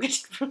 Oh, I thought you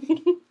were going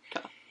to...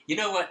 You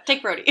know what?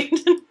 Take Brody.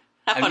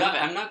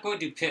 I'm not going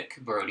to pick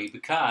Brody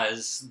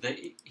because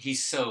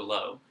he's so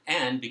low,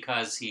 and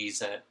because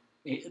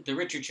the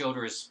Richard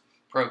Childress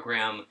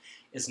program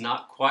is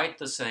not quite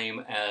the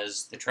same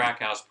as the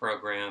Trackhouse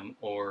program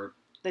or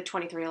the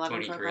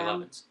 2311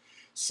 program.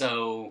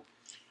 So...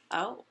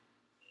 Oh.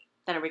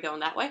 Then are we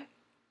going that way?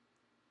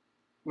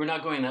 We're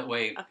not going that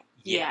way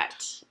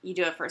yet. You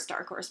do a first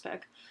dark horse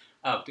pick.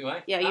 Oh, do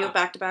I? Yeah, you have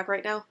back-to-back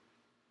right now.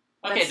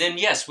 Okay, then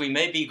yes, we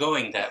may be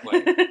going that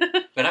way.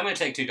 But I'm going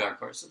to take 2 dark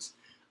horses.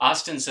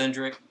 Austin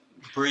Cindric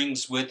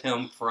brings with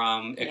him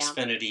from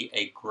Xfinity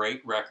a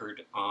great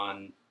record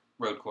on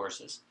road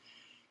courses.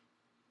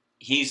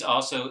 He's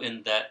also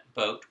in that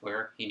boat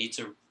where he needs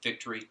a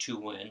victory to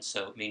win,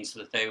 so it means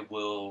that they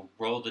will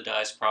roll the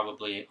dice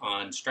probably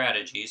on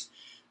strategies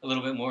a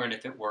little bit more, and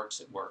if it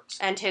works, it works.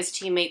 And his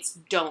teammates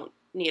don't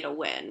need a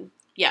win.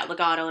 Yeah,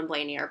 Legato and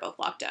Blaney are both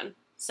locked in.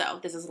 So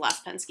this is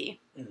last Penske.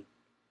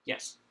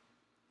 Yes.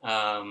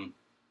 So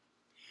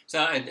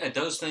at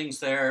those things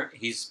there,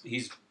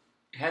 he's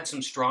had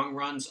some strong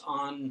runs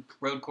on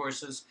road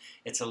courses.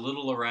 It's a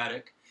little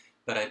erratic,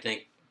 but I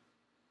think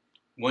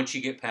once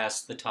you get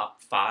past the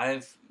top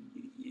 5,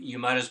 you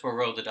might as well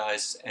roll the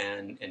dice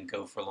and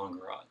go for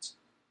longer odds.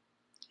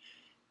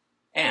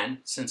 And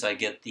since I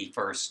get the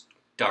first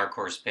dark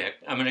horse pick,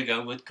 I'm going to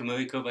go with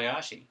Kamui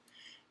Kobayashi.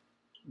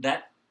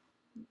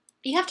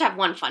 You have to have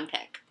one fun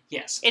pick.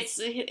 Yes. It's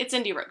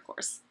Indy Road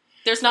Course.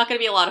 There's not going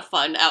to be a lot of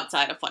fun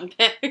outside of fun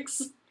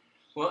picks.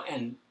 Well,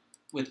 and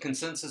with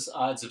consensus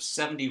odds of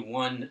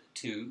 71-1,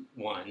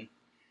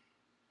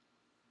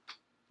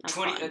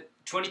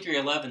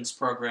 23XI's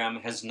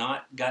program has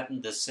not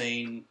gotten the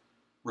same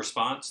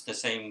response, the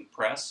same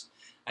press,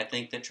 I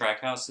think, that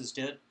Trackhouse's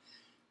did.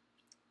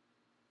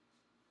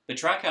 But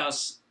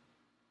Trackhouse,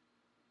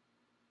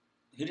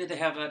 who did they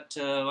have at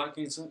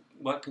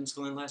Watkins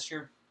Glen last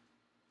year?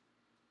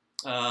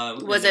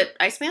 Was it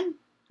Iceman?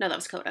 No, that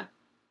was Coda.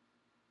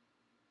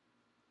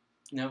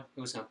 No,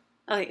 it was him.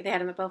 Oh, they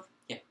had him at both?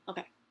 Yeah.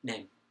 Okay.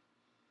 Name.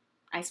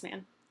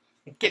 Iceman.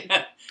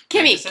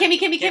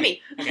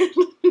 Kimmy. Okay.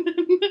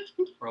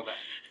 Roll back.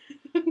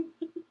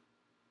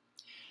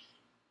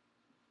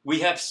 We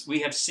have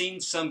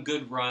seen some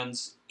good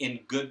runs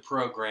in good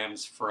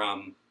programs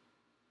from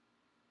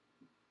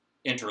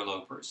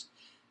interlopers.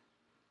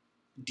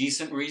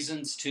 Decent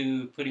reasons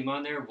to put him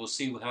on there. We'll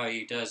see how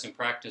he does in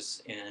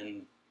practice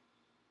and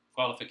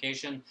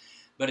qualification.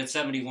 But at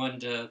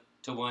 71-1,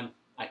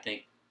 I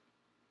think,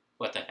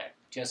 what the heck?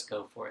 Just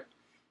go for it.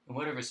 And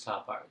what are his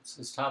top odds?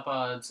 His top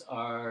odds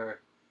are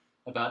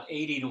about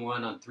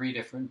 80-1 on 3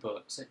 different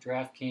books at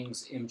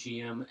DraftKings,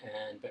 MGM,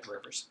 and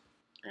BetRivers.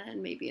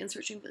 And maybe in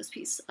searching for this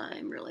piece,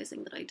 I'm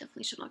realizing that I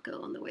definitely should not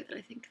go on the way that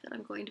I think that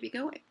I'm going to be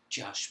going.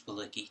 Josh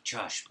Bilicki.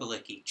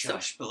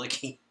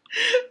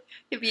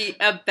 It'd be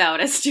about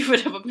as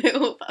stupid of a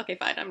move. Okay,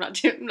 fine. I'm not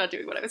doing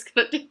what I was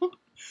gonna do.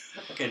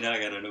 Okay, now I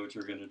gotta know what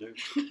you're gonna do.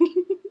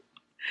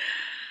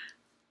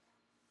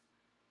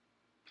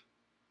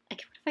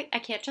 I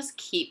can't just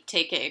keep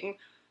taking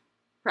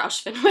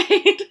Roush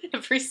Fenwade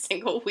every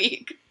single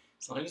week.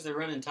 As long as they're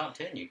running top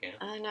 10, you can.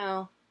 I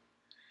know.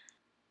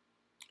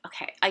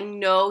 Okay, I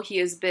know he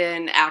has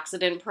been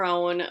accident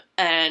prone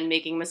and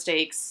making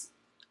mistakes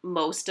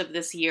most of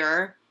this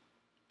year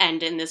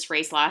and in this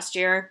race last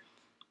year,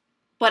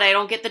 but I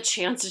don't get the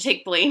chance to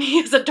take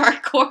Blaney as a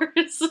dark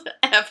horse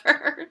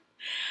ever.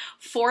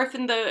 4th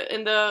in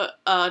the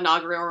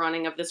inaugural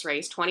running of this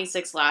race,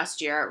 26th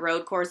last year.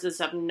 Road courses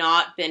have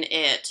not been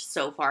it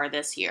so far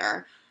this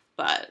year,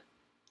 but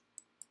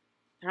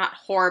they're not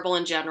horrible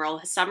in general.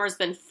 His summer's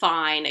been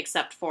fine,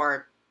 except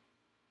for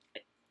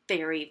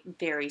very,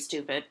 very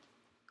stupid,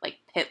 like,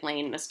 pit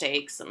lane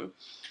mistakes, and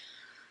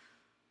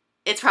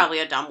it's probably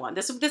a dumb one.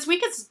 This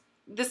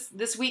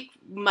week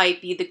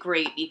might be the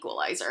great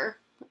equalizer,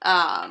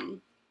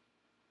 and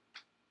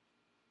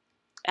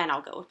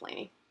I'll go with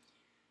Blaney.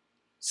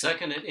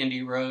 Second at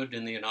Indy Road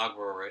in the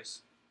inaugural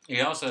race.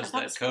 He also has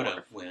that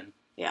Coda win.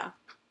 Yeah.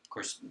 Of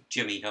course,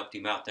 Jimmy helped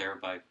him out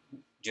there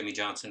Jimmy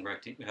Johnson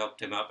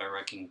helped him out by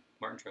wrecking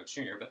Martin Truex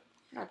Jr., but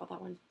Sorry about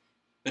that one.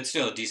 But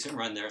still, a decent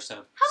run there.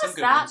 So how is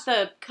that wins.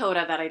 The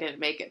Coda that I didn't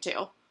make it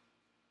to?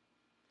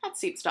 That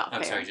seems not fair.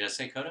 I'm sorry, did I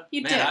say Coda?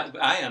 You did.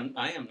 I am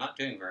not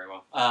doing very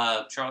well.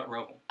 Charlotte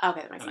Roval.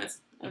 Okay, that makes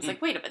sense. I was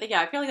like, wait a minute.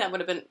 Yeah, I feel like that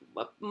would have been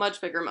a much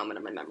bigger moment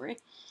in my memory.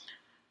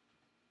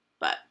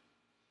 But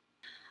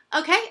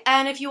okay,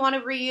 and if you want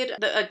to read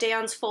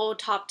Dan's full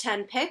top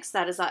 10 picks,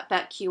 that is at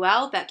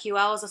BetQL.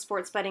 BetQL is a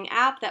sports betting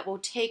app that will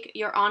take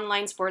your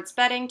online sports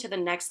betting to the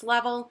next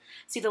level.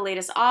 See the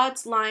latest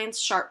odds, lines,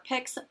 sharp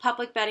picks,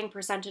 public betting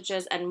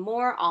percentages, and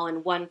more all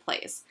in one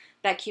place.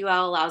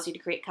 BetQL allows you to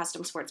create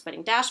custom sports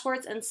betting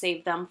dashboards and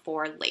save them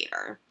for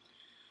later.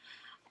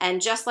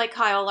 And just like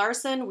Kyle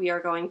Larson, we are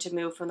going to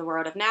move from the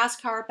world of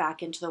NASCAR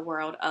back into the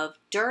world of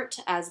dirt,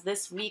 as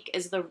this week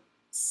is the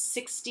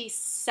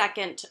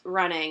 62nd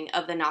running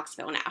of the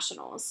Knoxville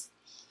Nationals.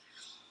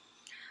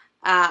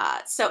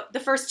 So the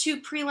first 2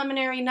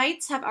 preliminary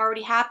nights have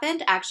already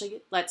happened.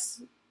 Actually,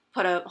 let's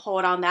put a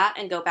hold on that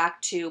and go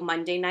back to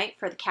Monday night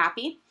for the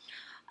Cappy.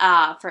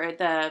 For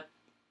the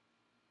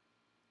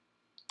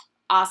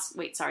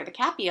the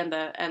Cappy and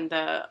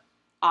the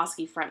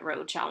Oski Front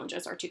Road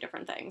challenges are 2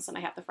 different things, and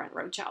I have the Front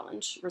Road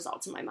challenge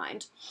results in my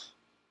mind.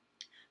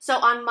 So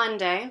on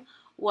Monday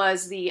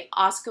was the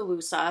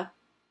Oskaloosa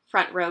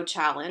Front Road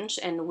Challenge,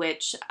 in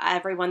which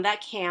everyone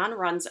that can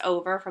runs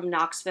over from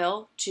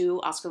Knoxville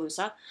to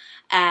Oskaloosa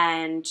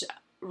and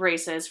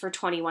races for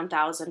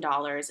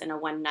 $21,000 in a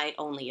one-night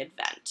only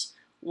event.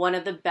 One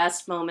of the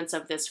best moments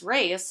of this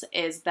race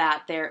is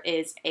that there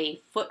is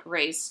a foot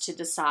race to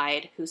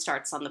decide who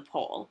starts on the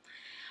pole.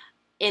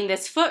 In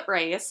this foot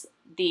race,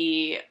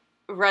 the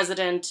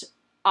resident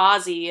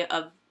Aussie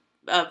of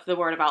the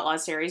Word of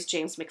Outlaws series,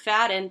 James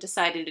McFadden,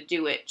 decided to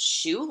do it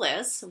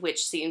shoeless,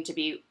 which seemed to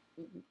be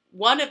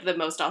one of the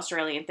most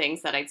Australian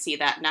things that I'd see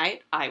that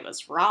night. I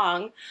was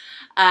wrong.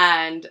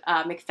 And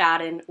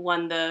McFadden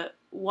won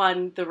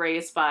the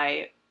race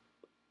by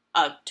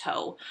a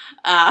toe.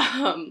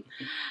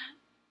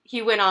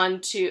 He went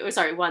on to,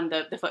 won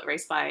the foot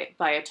race by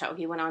a toe.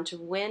 He went on to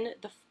win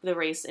the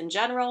race in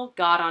general,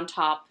 got on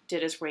top,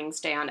 did his ring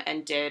stand,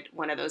 and did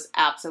one of those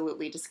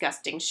absolutely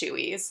disgusting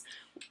shoeies.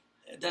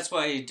 That's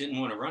why he didn't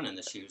want to run in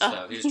the shoes,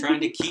 though. He was trying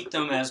to keep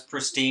them as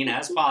pristine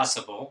as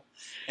possible,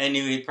 and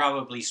knew he'd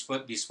probably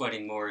be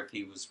sweating more if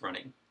he was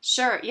running.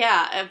 Sure,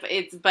 yeah,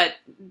 but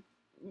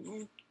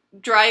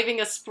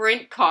driving a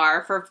sprint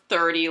car for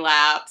 30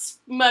 laps,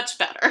 much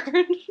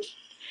better.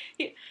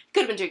 He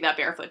could have been doing that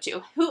barefoot,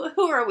 too.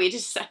 Who are we to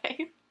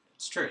say?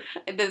 It's true.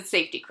 The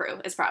safety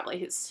crew is probably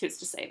who's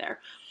to say there.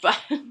 But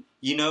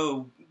you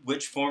know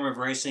which form of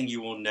racing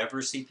you will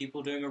never see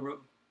people doing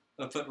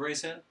a foot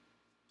race in?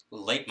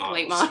 Late models.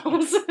 Late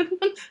models.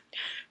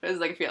 I was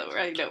like, I feel like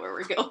I know where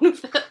we're going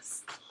with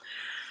this.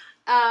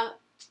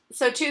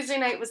 So Tuesday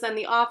night was then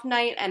the off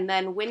night, and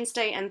then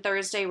Wednesday and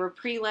Thursday were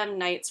prelim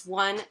nights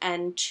 1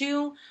 and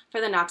 2 for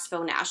the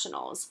Knoxville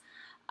Nationals.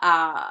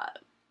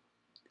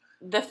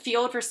 The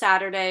field for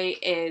Saturday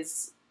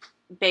is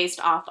based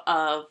off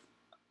of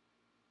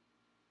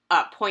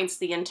points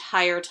the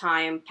entire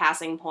time,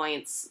 passing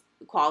points,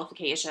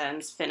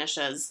 qualifications,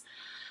 finishes.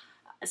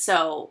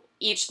 So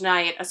each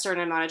night, a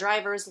certain amount of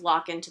drivers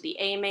lock into the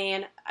A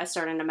main. A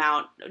certain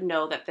amount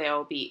know that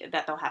they'll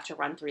have to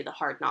run through the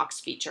Hard Knocks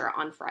feature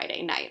on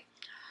Friday night.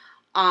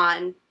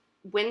 On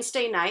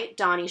Wednesday night,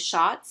 Donnie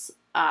Schatz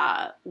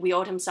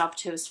wheeled himself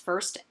to his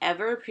first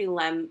ever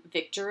prelim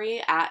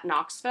victory at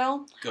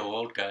Knoxville. Go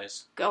old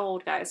guys. Go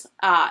old guys.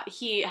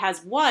 He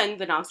has won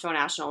the Knoxville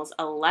Nationals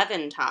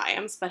 11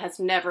 times, but has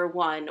never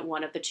won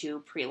one of the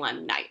 2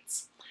 prelim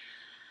nights.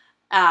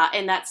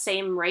 In that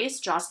same race,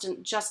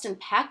 Justin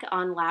Peck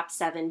on lap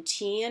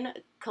 17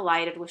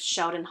 collided with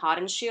Sheldon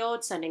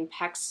Haudenschild, sending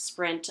Peck's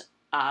sprint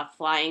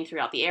flying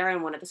throughout the air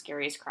in one of the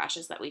scariest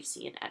crashes that we've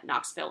seen at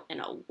Knoxville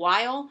in a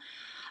while.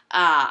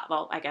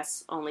 Well, I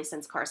guess only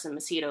since Carson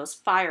Macedo's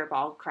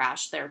fireball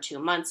crash there 2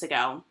 months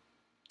ago.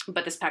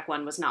 But this Peck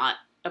one was not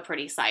a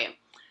pretty sight.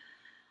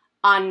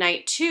 On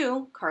night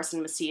 2,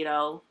 Carson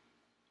Macedo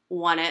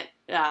won it.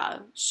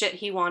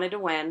 He wanted to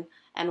win,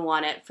 and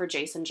won it for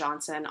Jason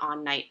Johnson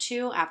on night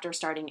 2 after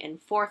starting in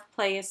 4th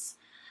place.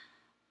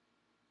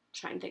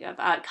 Trying to think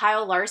of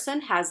Kyle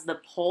Larson has the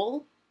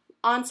pole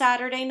on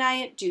Saturday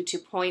night due to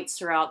points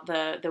throughout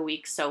the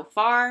week so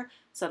far.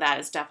 So that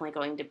is definitely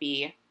going to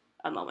be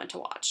a moment to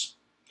watch.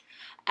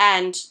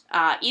 And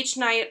each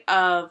night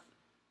of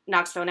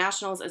Knoxville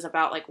Nationals is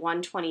about like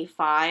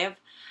 $125.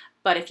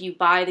 But if you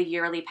buy the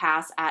yearly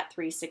pass at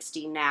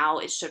 $360 now,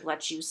 it should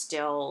let you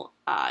still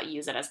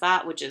use it as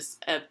that, which is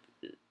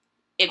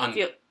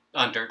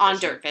on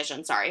Dirt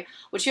Vision, sorry.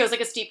 Which feels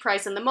like a steep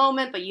price in the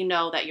moment, but you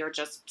know that you're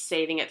just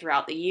saving it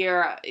throughout the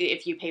year.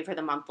 If you pay for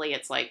the monthly,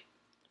 it's like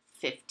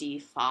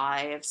 $55,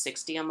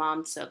 $60 a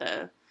month. So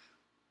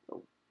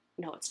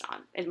no, it's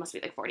not. It must be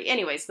like $40.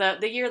 Anyways,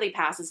 the yearly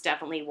pass is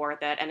definitely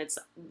worth it, and it's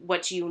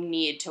what you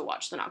need to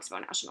watch the Knoxville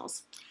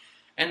Nationals.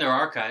 And their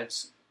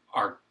archives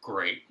are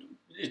great.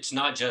 It's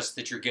not just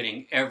that you're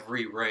getting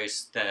every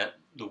race that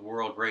the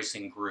World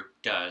Racing Group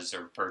does,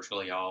 or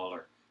virtually all,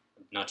 or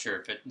I'm not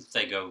sure if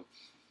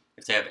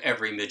they have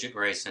every midget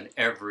race and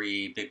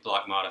every big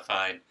block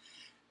modified.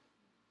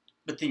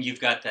 But then you've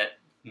got that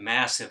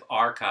massive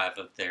archive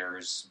of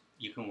theirs.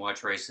 You can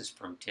watch races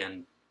from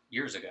 10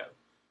 years ago.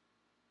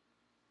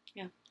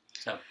 Yeah.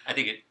 So I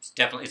think it's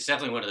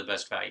definitely one of the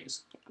best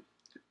values.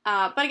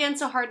 But again,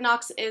 so Hard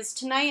Knocks is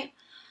tonight.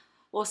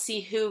 We'll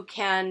see who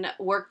can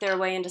work their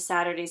way into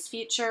Saturday's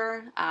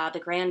feature, the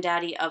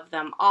granddaddy of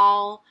them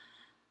all.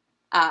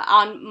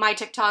 On my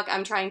TikTok,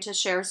 I'm trying to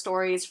share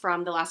stories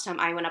from the last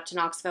time I went up to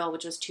Knoxville,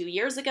 which was 2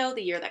 years ago,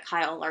 the year that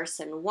Kyle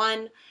Larson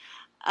won,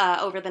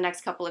 over the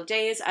next couple of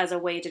days as a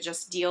way to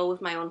just deal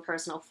with my own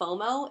personal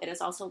FOMO. It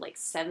is also like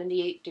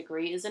 78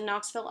 degrees in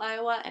Knoxville,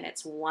 Iowa, and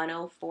it's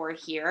 104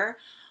 here,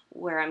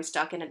 where I'm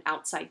stuck in an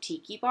outside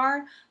tiki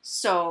bar.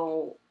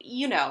 So,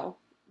 you know,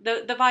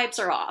 the vibes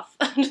are off.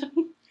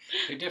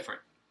 They're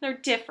different. They're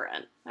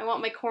different. I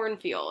want my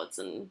cornfields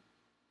and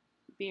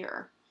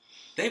beer.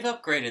 They've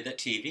upgraded that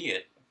TV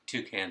at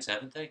Toucans,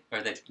 haven't they? Or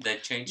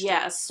they've changed it?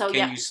 Yes. So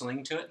Can you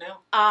sling to it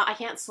now? I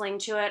can't sling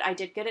to it. I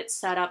did get it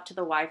set up to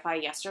the Wi-Fi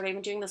yesterday. I've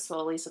been doing this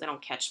slowly so they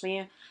don't catch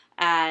me.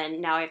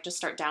 And now I have to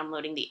start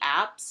downloading the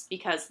apps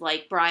because,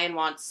 like, Brian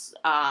wants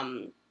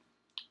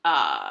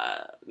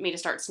me to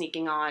start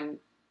sneaking on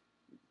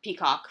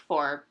Peacock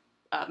for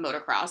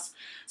Motocross.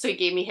 So he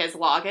gave me his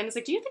login. He's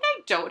like, do you think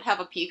I don't have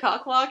a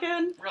Peacock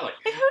login? Really? Like,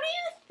 who do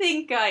you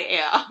think I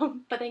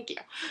am? But thank you.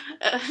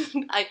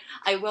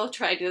 I will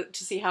try to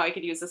see how I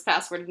could use this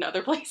password in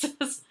other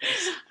places.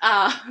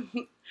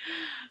 And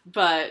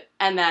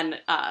then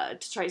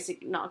to try to see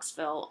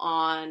Knoxville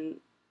on...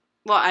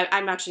 Well,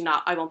 I'm actually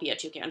not... I won't be at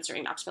Toucans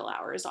during Knoxville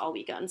hours all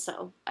weekend,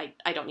 so I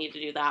don't need to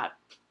do that.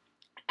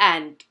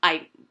 And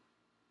I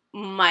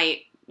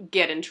might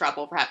get in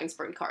trouble for having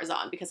sprint cars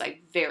on because I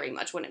very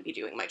much wouldn't be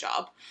doing my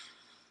job.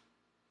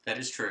 That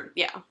is true.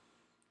 Yeah.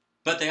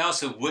 But they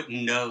also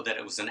wouldn't know that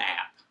it was an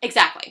app.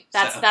 Exactly.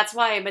 That's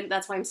why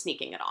I'm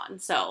sneaking it on.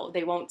 So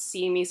they won't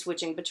see me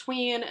switching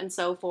between and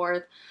so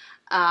forth.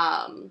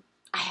 I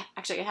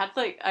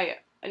had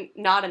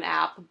not an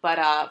app,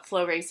 but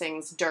Flow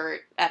Racing's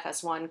Dirt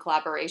FS1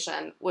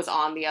 collaboration was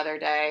on the other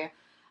day,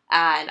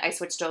 and I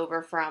switched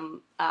over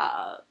from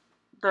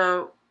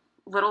the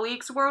Little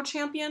League's World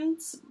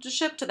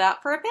Championship to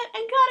that for a bit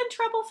and got in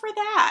trouble for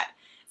that.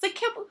 It's like,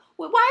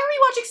 why are we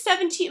watching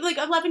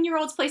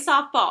 11-year-olds play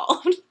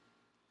softball?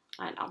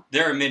 I know.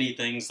 There are many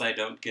things I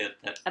don't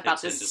get that about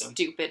fits this into them.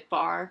 stupid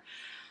bar.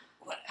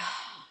 What?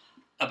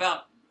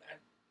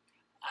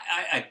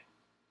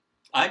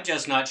 I'm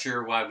just not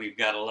sure why we've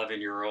got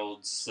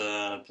 11-year-olds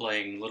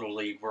playing Little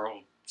League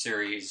World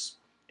Series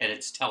and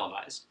it's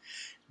televised.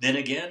 Then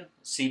again,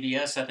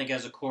 CBS, I think,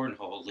 has a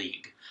cornhole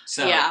league.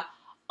 So yeah.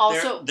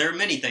 Also, there are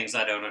many things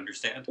I don't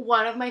understand.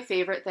 One of my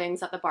favorite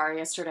things at the bar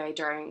yesterday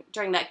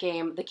during that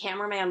game, the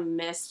cameraman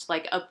missed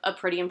like a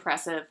pretty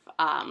impressive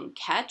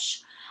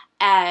catch,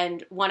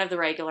 and one of the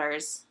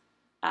regulars,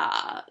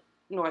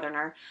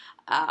 Northerner,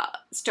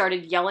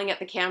 started yelling at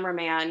the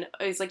cameraman.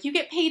 He's like, "You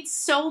get paid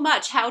so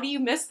much. How do you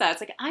miss that?"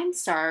 It's like, I'm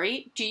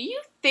sorry. Do you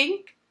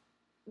think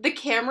the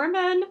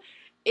cameramen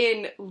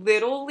in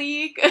Little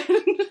League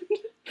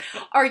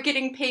are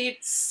getting paid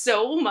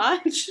so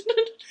much?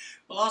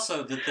 Well,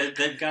 also, that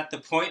they've got the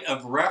point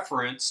of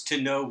reference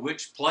to know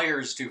which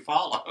players to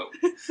follow.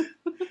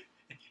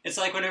 It's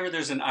like whenever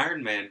there's an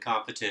Ironman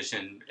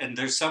competition and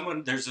there's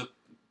a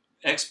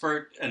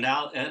expert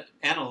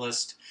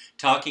analyst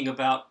talking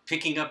about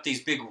picking up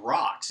these big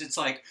rocks. It's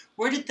like,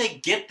 where did they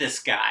get this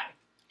guy?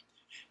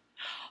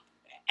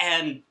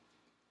 And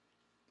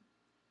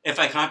if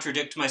I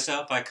contradict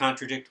myself, I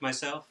contradict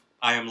myself.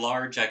 I am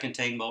large, I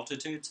contain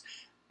multitudes.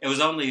 It was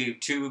only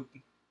 2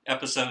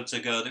 episodes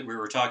ago that we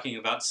were talking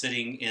about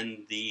sitting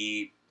in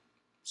the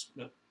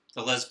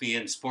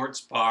lesbian sports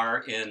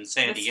bar in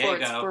San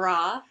Diego. Sports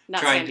bra,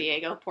 not San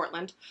Diego,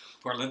 Portland.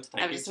 Portland,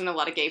 thank you. I've just been in a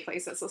lot of gay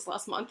places this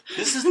last month.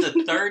 This is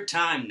the 3rd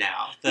time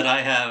now that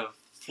I have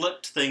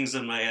flipped things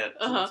in my head,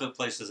 flipped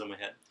places in my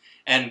head.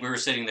 And we were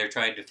sitting there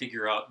trying to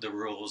figure out the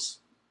rules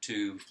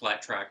to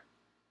flat track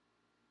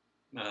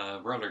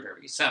roller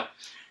derby. So,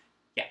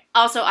 yeah.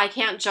 Also, I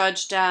can't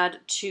judge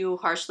Dad too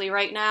harshly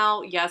right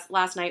now. Yes,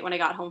 last night when I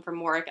got home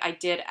from work, I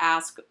did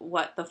ask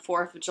what the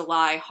 4th of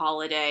July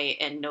holiday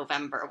in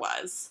November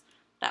was.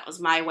 That was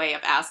my way of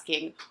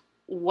asking,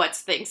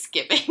 what's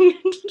Thanksgiving?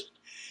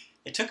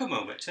 It took a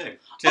moment, too,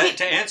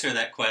 to answer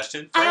that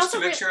question. First, to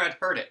make sure I'd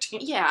heard it.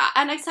 Yeah,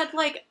 and I said,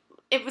 like,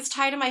 it was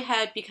tied in my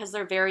head because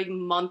they're very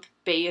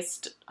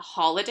month-based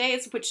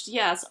holidays, which,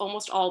 yes,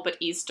 almost all but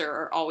Easter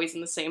are always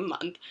in the same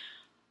month.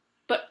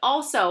 But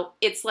also,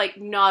 it's, like,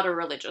 not a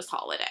religious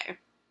holiday.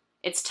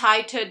 It's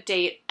tied to a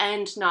date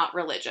and not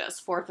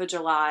religious. 4th of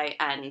July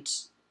and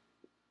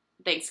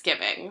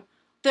Thanksgiving.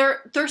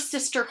 They're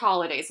sister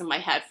holidays in my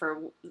head.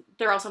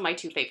 They're also my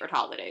 2 favorite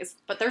holidays.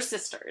 But they're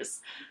sisters.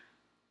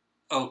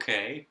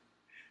 Okay.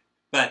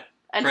 But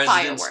and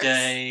President's fireworks.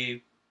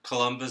 Day,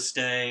 Columbus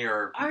Day,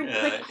 or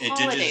like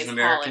Indigenous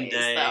American holidays,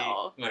 Day,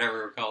 though. whatever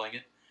we're calling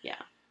it. Yeah.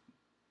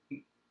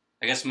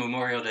 I guess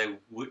Memorial Day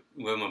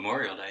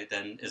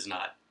then is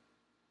not.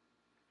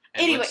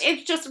 And anyway,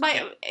 it's just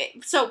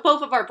so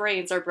both of our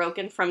brains are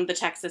broken from the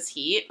Texas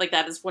heat. Like,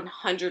 that is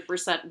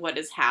 100% what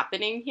is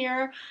happening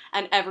here,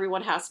 and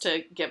everyone has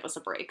to give us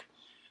a break.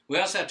 We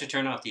also have to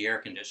turn off the air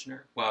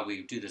conditioner while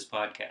we do this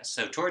podcast.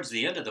 So towards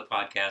the end of the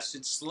podcast,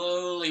 it's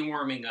slowly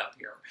warming up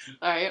here.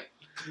 All right.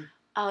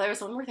 Oh, there was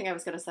one more thing I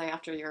was going to say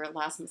after your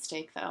last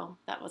mistake, though.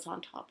 That was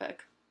on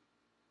topic.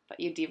 But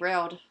you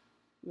derailed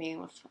me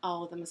with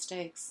all the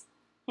mistakes.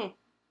 Well,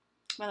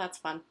 that's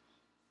fun.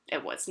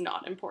 It was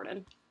not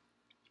important.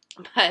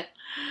 But,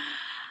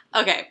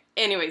 okay.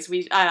 Anyways,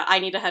 I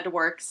need to head to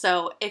work.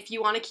 So if you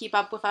want to keep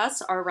up with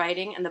us, our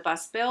writing and the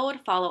bus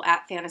build, follow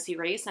at Fantasy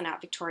Race and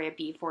at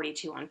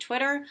VictoriaB42 on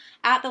Twitter,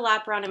 at the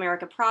Lap Around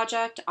America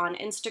Project on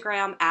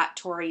Instagram, at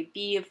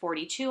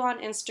ToriB42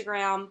 on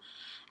Instagram,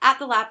 at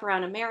the Lap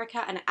Around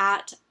America, and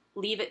at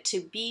Leave It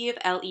to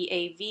Beav,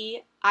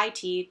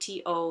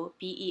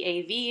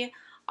 LEAVITTOBEAV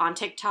on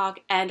TikTok.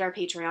 And our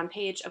Patreon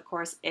page, of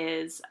course,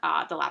 is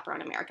the Lap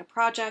Around America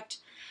Project.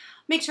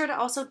 Make sure to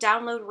also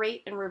download,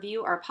 rate, and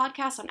review our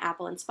podcast on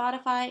Apple and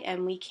Spotify,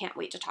 and we can't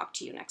wait to talk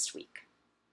to you next week.